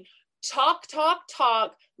chain, talk.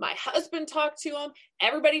 My husband talked to him,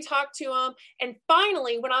 everybody talked to him. And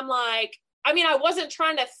finally, when I'm like, I mean, I wasn't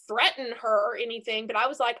trying to threaten her or anything, but I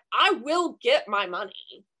was like, I will get my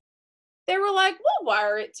money. They were like, we'll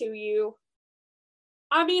wire it to you.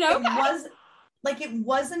 I mean, okay. It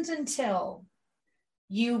wasn't until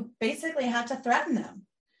you basically had to threaten them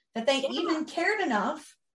that they even cared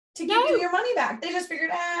enough to give you your money back. They just figured,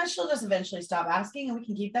 she'll just eventually stop asking and we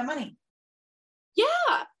can keep that money.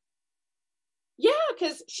 Yeah,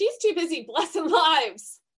 because she's too busy blessing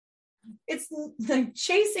lives. it's like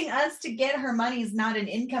chasing us to get her money is not an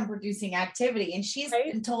income producing activity. And she's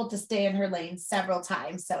been told to stay in her lane several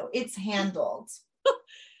times. So it's handled.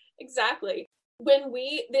 Exactly.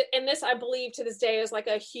 And this, I believe to this day is like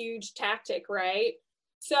a huge tactic, right?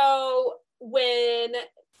 So when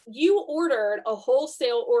you ordered a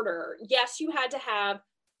wholesale order, yes, you had to have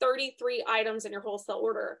 33 items in your wholesale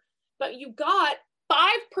order, but you got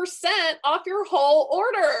 5% off your whole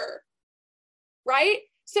order, right?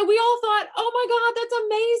 So we all thought, oh my God, that's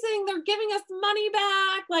amazing. They're giving us money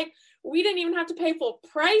back. Like, we didn't even have to pay full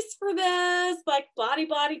price for this, like blah,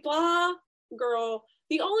 blah, blah. Girl,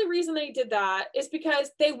 the only reason they did that is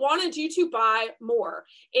because they wanted you to buy more.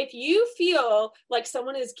 If you feel like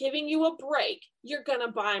someone is giving you a break, you're going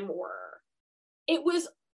to buy more. It was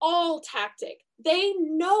all tactic. They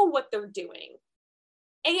know what they're doing.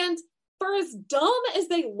 And for as dumb as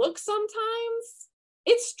they look sometimes,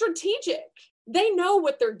 it's strategic. They know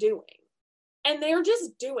what they're doing and they're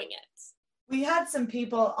just doing it. We had some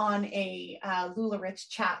people on a LuLaRich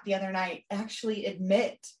chat the other night actually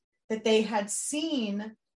admit that they had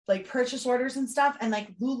seen like purchase orders and stuff, and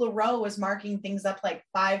like LuLaRoe was marking things up like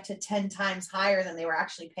 5 to 10 times higher than they were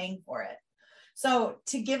actually paying for it. So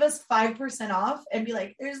to give us 5% off and be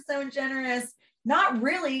like, they're so generous, not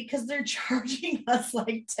really, because they're charging us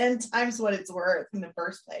like 10 times what it's worth in the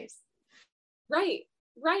first place. Right.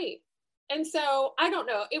 And so I don't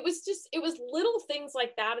know. It was little things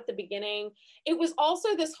like that at the beginning. It was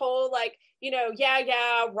also this whole like,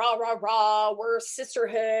 yeah, rah, we're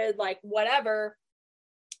sisterhood, like whatever.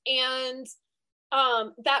 And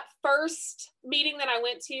that first meeting that I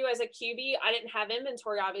went to as a QB, I didn't have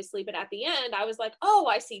inventory, obviously, but at the end, I was like, oh,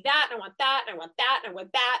 I see that, and I want that, and I want that, and I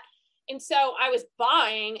want that. And so I was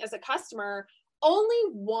buying as a customer.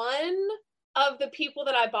 Only one of the people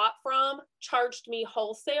that I bought from charged me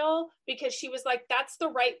wholesale because she was like, that's the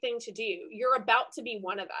right thing to do. You're about to be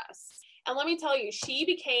one of us. And let me tell you, she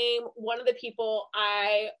became one of the people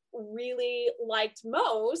I really liked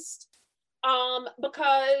most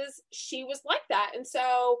because she was like that. And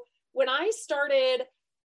so when I started,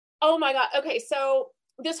 oh my God, okay, so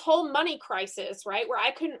this whole money crisis, right, where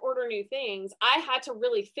I couldn't order new things, I had to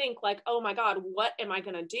really think like, oh my God, what am I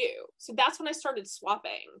going to do? So that's when I started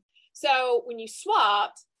swapping. So when you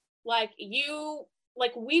swapped,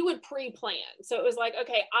 we would pre-plan. So it was like,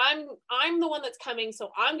 okay, I'm the one that's coming. So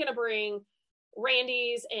I'm going to bring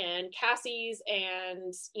Randy's and Cassie's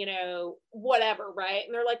and, whatever. Right.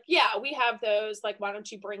 And they're like, yeah, we have those. Like, why don't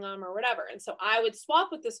you bring them or whatever? And so I would swap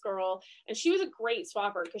with this girl, and she was a great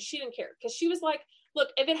swapper because she didn't care. Because she was like,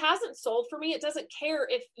 look, if it hasn't sold for me, it doesn't care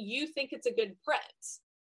if you think it's a good print.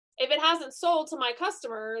 If it hasn't sold to my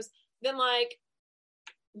customers, then like,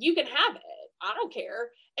 you can have it. I don't care.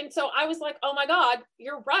 And so I was like, oh my God,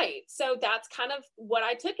 you're right. So that's kind of what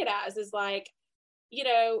I took it as, is like,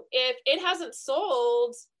 if it hasn't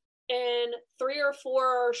sold in 3 or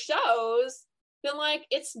 4 shows, then like,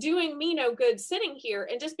 it's doing me no good sitting here.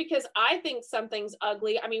 And just because I think something's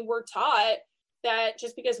ugly, I mean, we're taught that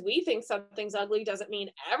just because we think something's ugly doesn't mean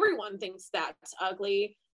everyone thinks that's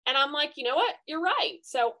ugly. And I'm like, you know what? You're right.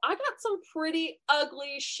 So I got some pretty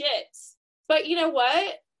ugly shits. But you know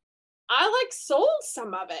what? I like sold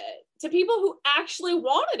some of it to people who actually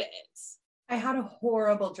wanted it. I had a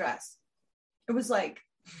horrible dress. It was like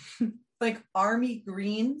army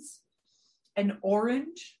greens and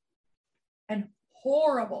orange and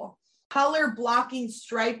horrible. Color blocking,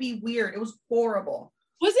 stripy, weird. It was horrible.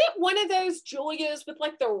 Was it one of those Julias with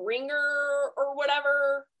like the ringer or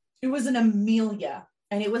whatever? It was an Amelia.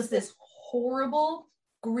 And it was this horrible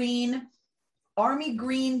green, army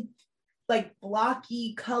green, like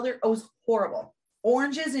blocky color. It was horrible.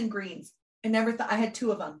 Oranges and greens. I had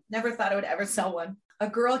 2 of them. Never thought I would ever sell one. A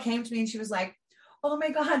girl came to me and she was like, oh my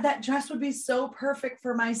God, that dress would be so perfect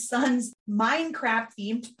for my son's Minecraft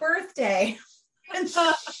themed birthday. And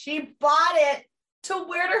she bought it to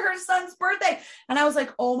wear to her son's birthday. And I was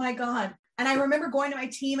like, oh my God. And I remember going to my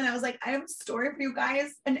team and I was like, I have a story for you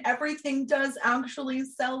guys. And everything does actually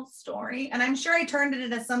sell story. And I'm sure I turned it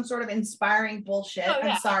into some sort of inspiring bullshit. Oh,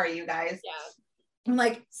 yeah. I'm sorry, you guys. Yeah. I'm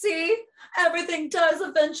like, see, everything does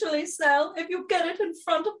eventually sell if you get it in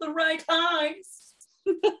front of the right eyes.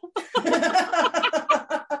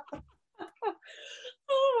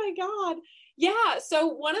 Oh my God. Yeah. So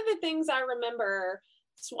one of the things I remember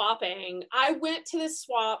swapping, I went to this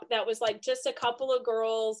swap that was like just a couple of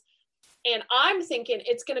girls, and I'm thinking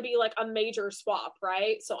it's going to be like a major swap,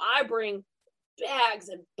 right? So I bring bags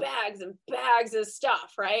and bags and bags of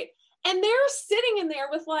stuff, right? And they're sitting in there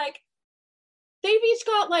with like they've each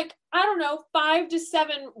got like, I don't know, 5 to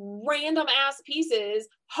 7 random ass pieces,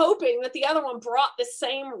 hoping that the other one brought the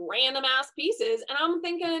same random ass pieces. And I'm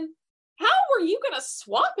thinking, how were you going to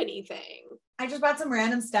swap anything? I just bought some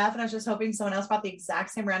random stuff and I was just hoping someone else bought the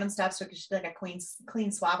exact same random stuff so it could just be like a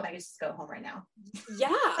clean swap and I could just go home right now.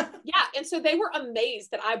 Yeah. Yeah. And so they were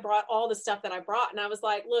amazed that I brought all the stuff that I brought. And I was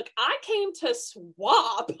like, look, I came to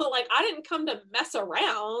swap. Like, I didn't come to mess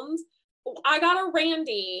around. I got a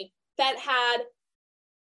Randy that had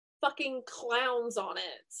fucking clowns on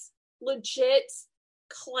it. Legit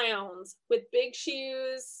clowns with big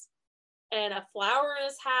shoes and a flower in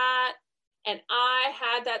his hat. And I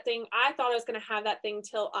had that thing. I thought I was going to have that thing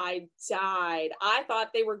till I died. I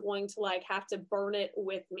thought they were going to like have to burn it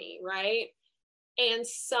with me, right? And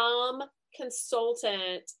some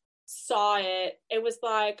consultant saw it. It was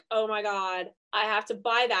like, oh my God, I have to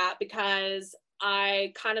buy that because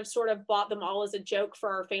I kind of sort of bought them all as a joke for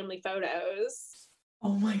our family photos.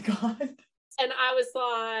 Oh my God. And I was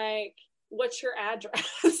like, what's your address?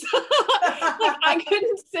 Like, I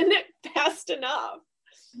couldn't send it fast enough.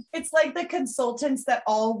 It's like the consultants that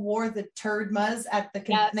all wore the turdmas at the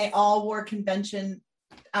yes. They all wore convention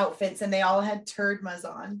outfits and they all had turdmas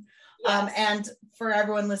on. Yes. And for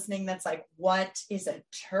everyone listening, that's like, what is a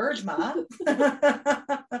turdma?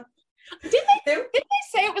 Did they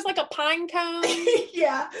say it was like a pine cone?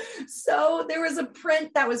 Yeah. So there was a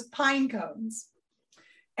print that was pine cones.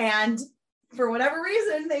 And for whatever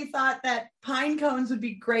reason, they thought that pine cones would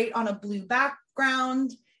be great on a blue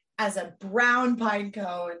background as a brown pine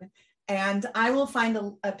cone. And I will find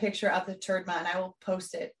a picture of the turdma and I will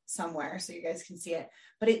post it somewhere so you guys can see it.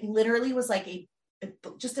 But it literally was like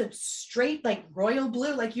just a straight, like royal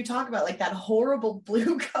blue, like you talk about, like that horrible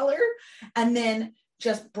blue color. And then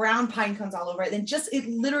just brown pine cones all over it. And it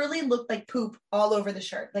literally looked like poop all over the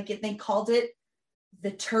shirt. Like they called it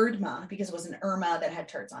the turdma because it was an Irma that had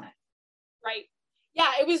turds on it. Right.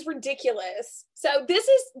 Yeah, it was ridiculous. So this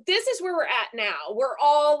is where we're at now. We're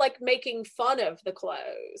all like making fun of the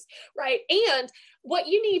clothes, right? And what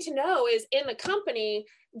you need to know is in the company,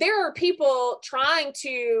 there are people trying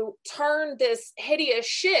to turn this hideous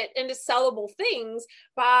shit into sellable things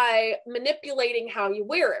by manipulating how you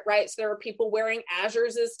wear it, right? So there are people wearing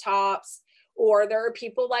Azures as tops, or there are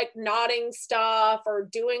people like knotting stuff or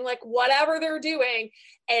doing like whatever they're doing.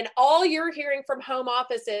 And all you're hearing from home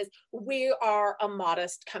office is, we are a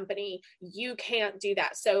modest company. You can't do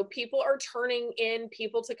that. So people are turning in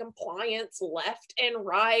people to compliance left and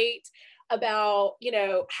right about,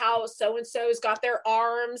 how so-and-so's got their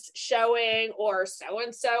arms showing, or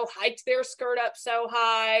so-and-so hiked their skirt up so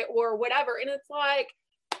high or whatever. And it's like,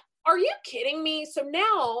 are you kidding me? So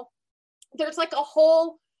now there's like a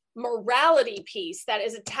whole morality piece that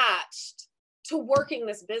is attached to working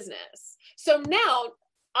this business. So now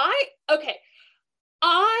I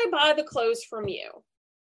buy the clothes from you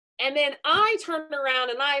and then I turn around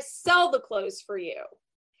and I sell the clothes for you.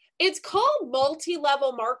 It's called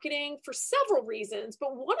multi-level marketing for several reasons,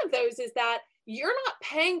 but one of those is that you're not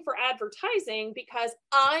paying for advertising because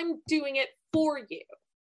I'm doing it for you.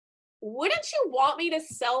 Wouldn't you want me to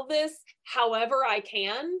sell this however I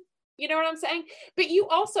can? You know what I'm saying? But you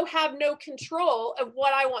also have no control of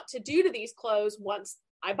what I want to do to these clothes once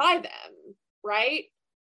I buy them, right?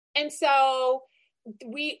 And so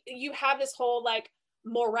you have this whole like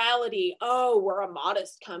morality. Oh, we're a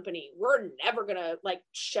modest company. We're never gonna like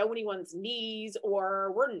show anyone's knees,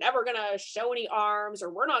 or we're never gonna show any arms, or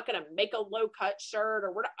we're not gonna make a low cut shirt,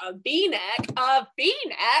 or we're not a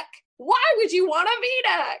V-neck. Why would you want a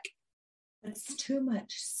V-neck? It's too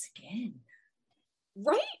much skin.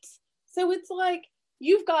 Right? So it's like,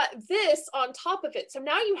 you've got this on top of it. So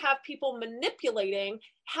now you have people manipulating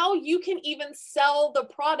how you can even sell the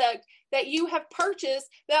product that you have purchased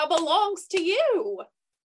that belongs to you.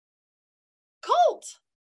 Cult.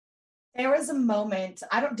 There was a moment,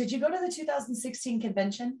 did you go to the 2016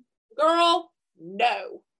 convention? Girl,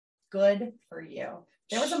 no. Good for you.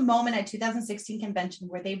 There was a moment at 2016 convention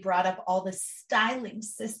where they brought up all the styling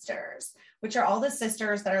sisters, which are all the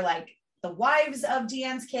sisters that are like the wives of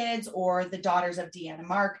Deanne's kids or the daughters of Deanne and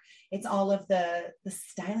Mark. It's all of the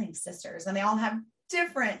styling sisters, and they all have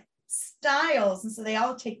different styles. And so they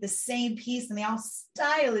all take the same piece and they all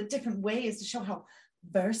style it different ways to show how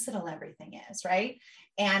versatile everything is, right?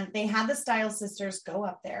 And they had the style sisters go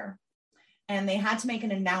up there and they had to make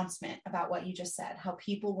an announcement about what you just said, how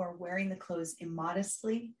people were wearing the clothes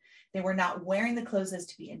immodestly. They were not wearing the clothes as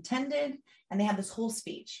to be intended. And they had this whole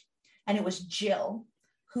speech. And it was Jill,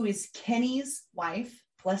 who is Kenny's wife,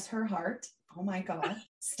 bless her heart, oh my God,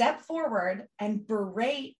 step forward and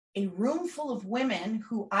berate a room full of women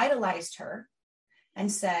who idolized her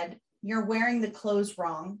and said, you're wearing the clothes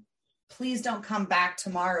wrong. Please don't come back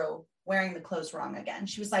tomorrow wearing the clothes wrong again.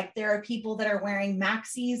 She was like, there are people that are wearing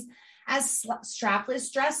maxis as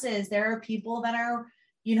strapless dresses. There are people that are,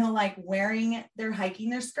 like they're hiking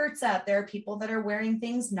their skirts up. There are people that are wearing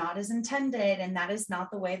things not as intended. And that is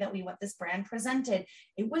not the way that we want this brand presented.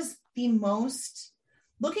 It was the most,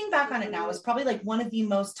 looking back on it now, was probably like one of the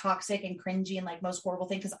most toxic and cringy and like most horrible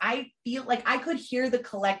thing. Cause I feel like I could hear the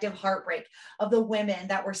collective heartbreak of the women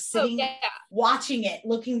that were sitting, watching it,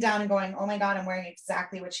 looking down and going, oh my God, I'm wearing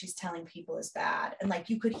exactly what she's telling people is bad. And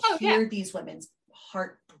like, you could hear these women's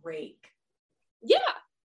heartbreak. Yeah.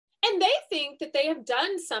 And they think that they have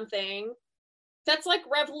done something that's like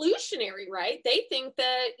revolutionary, right? They think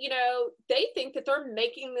that, they're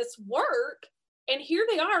making this work. And here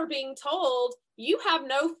they are being told, you have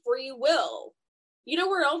no free will. You know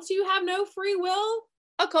where else you have no free will?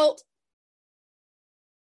 A cult.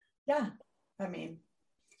 Yeah. I mean,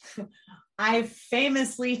 I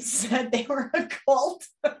famously said they were a cult.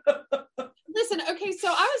 Listen, okay, so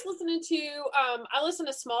I was listening to, I listened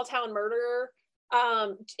to Small Town Murderer.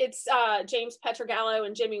 It's James Petrogallo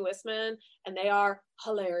and Jimmy Wisman, and they are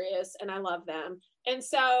hilarious, and I love them. And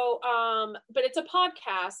so, but it's a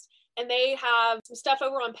podcast, and they have some stuff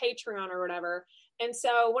over on Patreon or whatever. And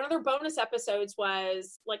so one of their bonus episodes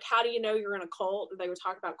was like, how do you know you're in a cult? They were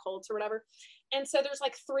talking about cults or whatever. And so there's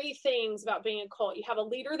like 3 things about being a cult. You have a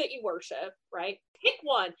leader that you worship, right? Pick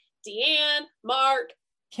one. Deanne, Mark,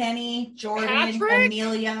 Kenny, Jordan, Patrick,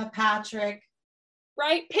 Amelia, Patrick.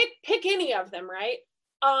 Right? Pick any of them, right?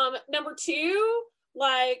 Number 2,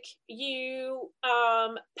 like you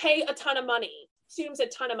pay a ton of money. Assumes a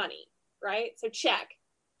ton of money, right? So check,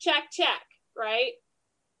 right?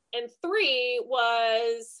 And 3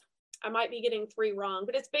 was, I might be getting 3 wrong,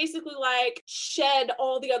 but it's basically like shed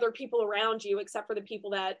all the other people around you except for the people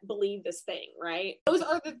that believe this thing, right? Those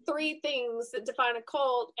are the 3 things that define a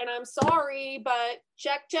cult. And I'm sorry, but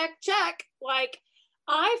check. Like,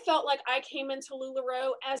 I felt like I came into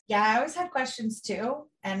LuLaRoe as... Yeah, I always had questions too.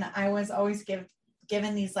 And I was always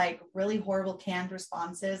given these like really horrible canned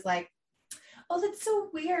responses like, oh, that's so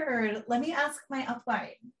weird. Let me ask my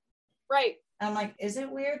upline. Right. I'm like, is it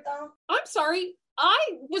weird though? I'm sorry. I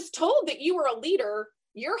was told that you were a leader.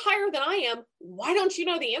 You're higher than I am. Why don't you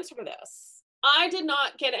know the answer to this? I did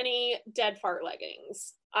not get any dead fart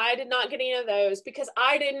leggings. I did not get any of those because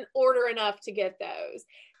I didn't order enough to get those.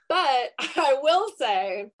 But I will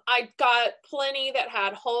say I got plenty that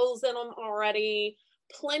had holes in them already.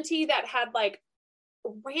 Plenty that had like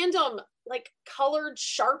random like colored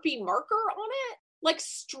Sharpie marker on it. Like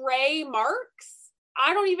stray marks.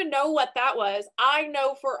 I don't even know what that was. I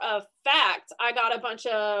know for a fact I got a bunch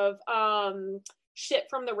of shit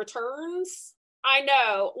from the returns. I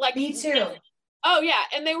know. Like me too. Oh yeah.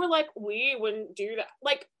 And they were like, we wouldn't do that.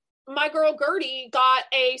 Like my girl Gertie got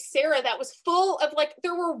a Sarah that was full of like,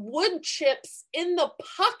 there were wood chips in the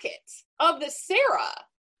pocket of the Sarah.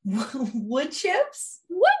 Wood chips?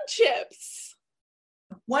 Wood chips.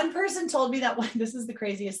 One person told me that this is the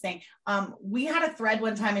craziest thing. We had a thread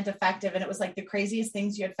one time in Defective and it was like the craziest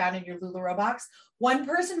things you had found in your LuLaRoe box. One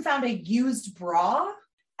person found a used bra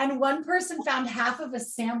and one person found half of a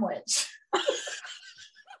sandwich. Oh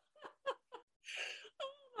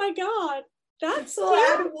my God. That's so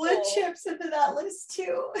add wood chips into that list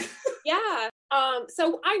too. Yeah.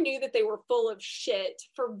 So I knew that they were full of shit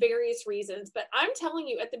for various reasons, but I'm telling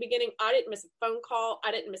you at the beginning, I didn't miss a phone call.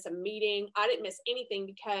 I didn't miss a meeting. I didn't miss anything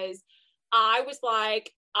because I was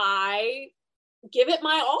like, I give it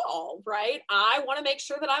my all, right? I want to make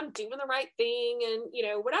sure that I'm doing the right thing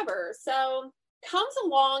and, whatever. So comes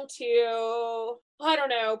along to, I don't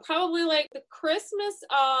know, probably like the Christmas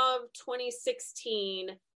of 2016,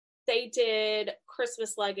 they did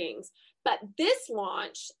Christmas leggings. But this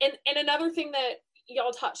launch, and another thing that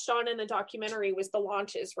y'all touched on in the documentary was the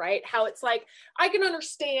launches, right? How it's like, I can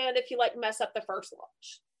understand if you like mess up the first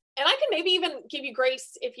launch. And I can maybe even give you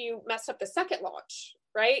grace if you mess up the second launch,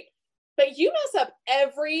 right? But you mess up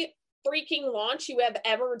every freaking launch you have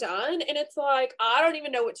ever done. And it's like, I don't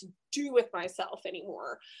even know what to do with myself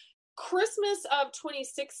anymore. Christmas of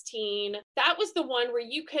 2016, that was the one where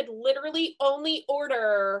you could literally only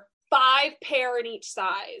order 5 pair in each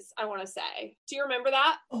size, I want to say. Do you remember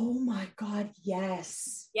that? Oh my God,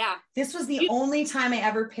 yes. Yeah. This was the only time I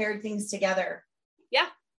ever paired things together. Yeah.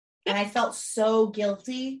 And I felt so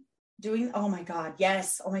guilty doing, oh my God,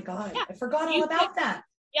 yes. Oh my God. Yeah. I forgot all about that.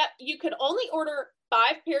 Yep. You could only order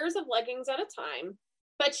 5 pairs of leggings at a time,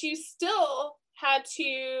 but you still had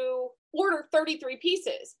to order 33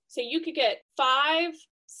 pieces. So you could get 5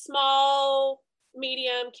 small,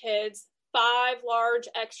 medium kids, 5 large,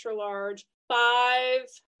 extra large, 5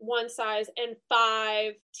 one size and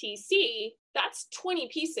 5 TC, that's 20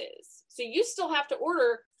 pieces. So you still have to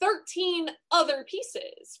order 13 other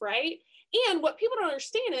pieces, right? And what people don't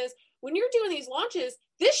understand is when you're doing these launches,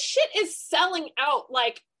 this shit is selling out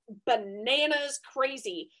like bananas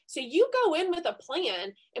crazy. So you go in with a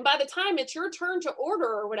plan, and by the time it's your turn to order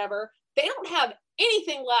or whatever, they don't have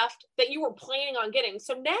anything left that you were planning on getting.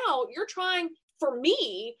 So now you're trying, for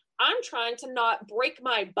me, I'm trying to not break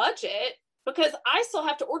my budget because I still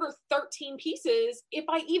have to order 13 pieces if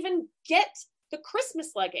I even get the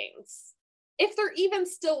Christmas leggings, if they're even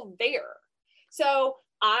still there. So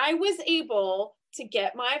I was able to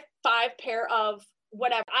get my 5 pair of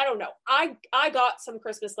whatever, I don't know. I got some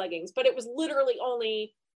Christmas leggings, but it was literally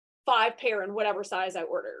only 5 pair in whatever size I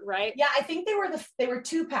ordered, right? Yeah, I think they were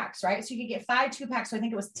 2 packs, right? So you could get 5 2-packs. So I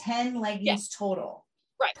think it was 10 leggings total,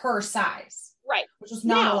 right, per size, right, which was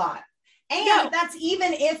not a lot. And that's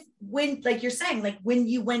even if, when, like you're saying, like when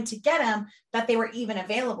you went to get them, that they were even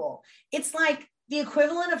available. It's like the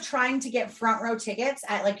equivalent of trying to get front row tickets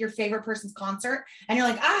at like your favorite person's concert. And you're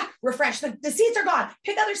like, refresh, the seats are gone,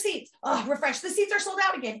 pick other seats. Oh, refresh, the seats are sold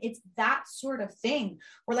out again. It's that sort of thing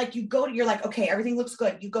where like you're like, okay, everything looks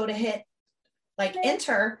good. You go to hit like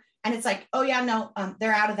enter, and it's like, oh yeah, no,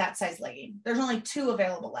 they're out of that size legging. There's only 2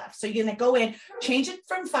 available left. So you're gonna go in, change it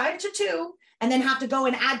from 5 to 2, and then have to go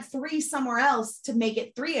and add 3 somewhere else to make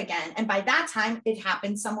it 3 again. And by that time it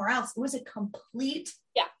happened somewhere else. It was a complete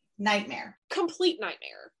nightmare. Complete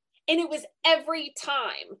nightmare. And it was every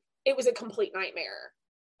time it was a complete nightmare.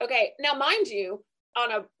 Okay. Now, mind you,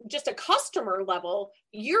 on just a customer level,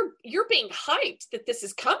 you're being hyped that this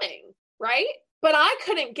is coming, right? But I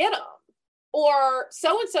couldn't get them, or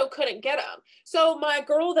so-and-so couldn't get them. So my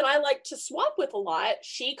girl that I like to swap with a lot,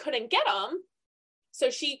 she couldn't get them.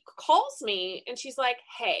 So she calls me and she's like,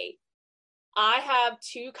 hey, I have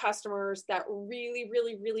 2 customers that really,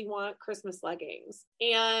 really, really want Christmas leggings,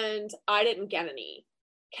 and I didn't get any.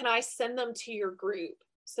 Can I send them to your group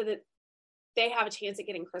so that they have a chance at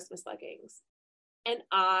getting Christmas leggings? And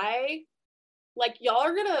y'all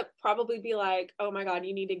are going to probably be like, oh my God,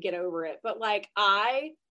 you need to get over it. But like,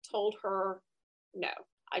 I told her no.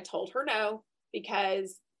 I told her no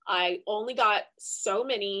because I only got so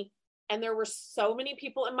many, and there were so many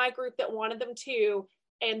people in my group that wanted them too.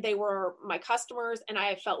 And they were my customers, and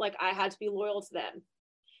I felt like I had to be loyal to them.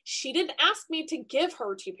 She didn't ask me to give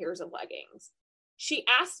her 2 pairs of leggings. She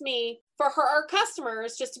asked me for her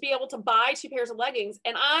customers just to be able to buy 2 pairs of leggings.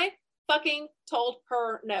 And I fucking told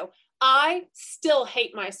her no. I still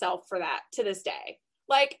hate myself for that to this day.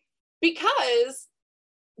 Like, because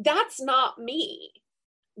that's not me.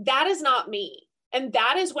 That is not me. And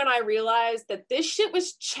that is when I realized that this shit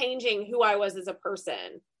was changing who I was as a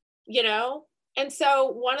person, you know? And so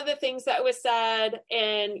one of the things that was said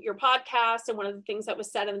in your podcast, and one of the things that was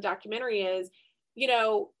said in the documentary is, you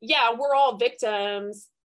know, yeah, we're all victims,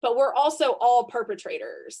 but we're also all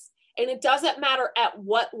perpetrators. And it doesn't matter at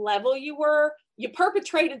what level you were, you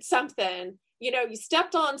perpetrated something, you know, you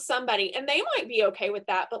stepped on somebody, and they might be okay with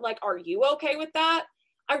that. But like, are you okay with that?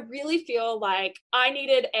 I really feel like I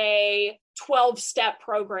needed a 12-step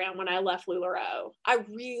program when I left LuLaRoe. I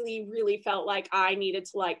really, really felt like I needed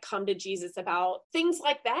to like come to Jesus about things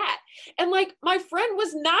like that. And like, my friend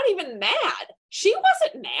was not even mad. She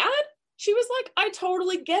wasn't mad. She was like, I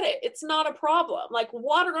totally get it. It's not a problem. Like,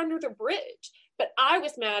 water under the bridge. But I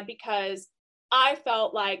was mad because I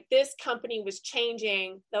felt like this company was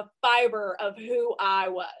changing the fiber of who I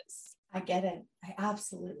was. I get it. I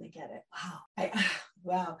absolutely get it. Wow.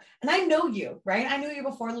 Wow. And I know you, right? I knew you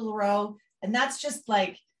before LuLaRoe, and that's just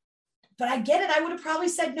like, but I get it. I would have probably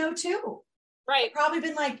said no too. Right. I'd probably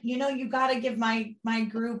been like, you know, you got to give my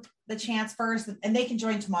group the chance first, and they can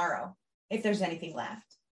join tomorrow if there's anything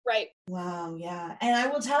left. Right. Wow. Yeah. And I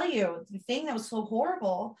will tell you, the thing that was so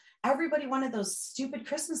horrible, everybody wanted those stupid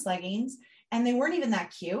Christmas leggings, and they weren't even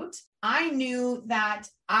that cute. I knew that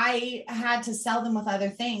I had to sell them with other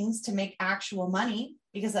things to make actual money,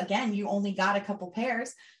 because again, you only got a couple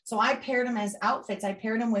pairs. So I paired them as outfits. I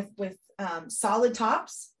paired them with solid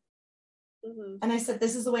tops. Mm-hmm. And I said,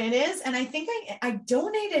 this is the way it is. And I think I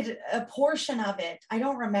donated a portion of it. I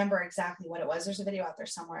don't remember exactly what it was. There's a video out there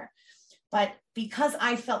somewhere. But because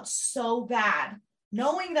I felt so bad,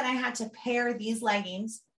 knowing that I had to pair these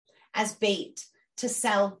leggings as bait to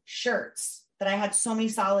sell shirts that I had so many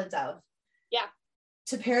solids of. Yeah.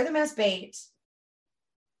 To pair them as bait,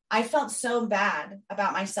 I felt so bad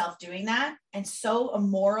about myself doing that, and so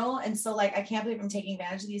immoral. And so like, I can't believe I'm taking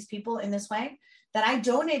advantage of these people in this way, that I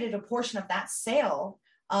donated a portion of that sale.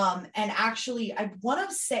 And actually, I want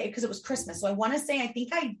to say, because it was Christmas, so I want to say, I think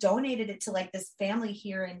I donated it to like this family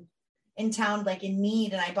here in town, like in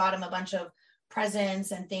need, and I bought him a bunch of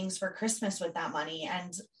presents and things for Christmas with that money.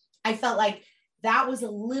 And I felt like that was a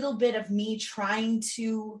little bit of me trying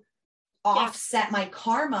to offset my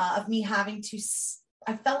karma of me having to,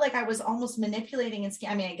 I felt like I was almost manipulating and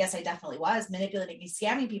I mean, I guess I definitely was manipulating and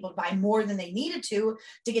scamming people to buy more than they needed to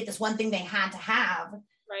get this one thing they had to have.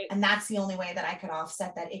 Right. And that's the only way that I could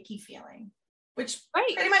offset that icky feeling, which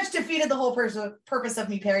pretty much defeated the whole purpose of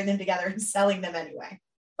me pairing them together and selling them anyway.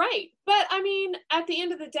 Right. But I mean, at the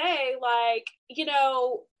end of the day, like, you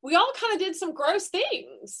know, we all kind of did some gross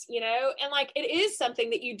things, you know, and like, it is something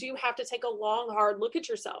that you do have to take a long, hard look at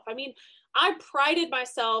yourself. I mean, I prided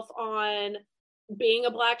myself on being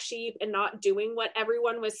a black sheep and not doing what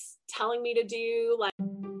everyone was telling me to do. Like,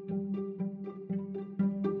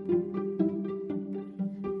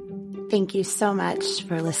 thank you so much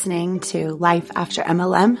for listening to Life After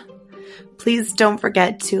MLM. Please don't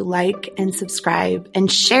forget to like and subscribe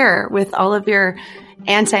and share with all of your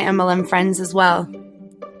anti-MLM friends as well.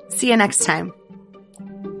 See you next time.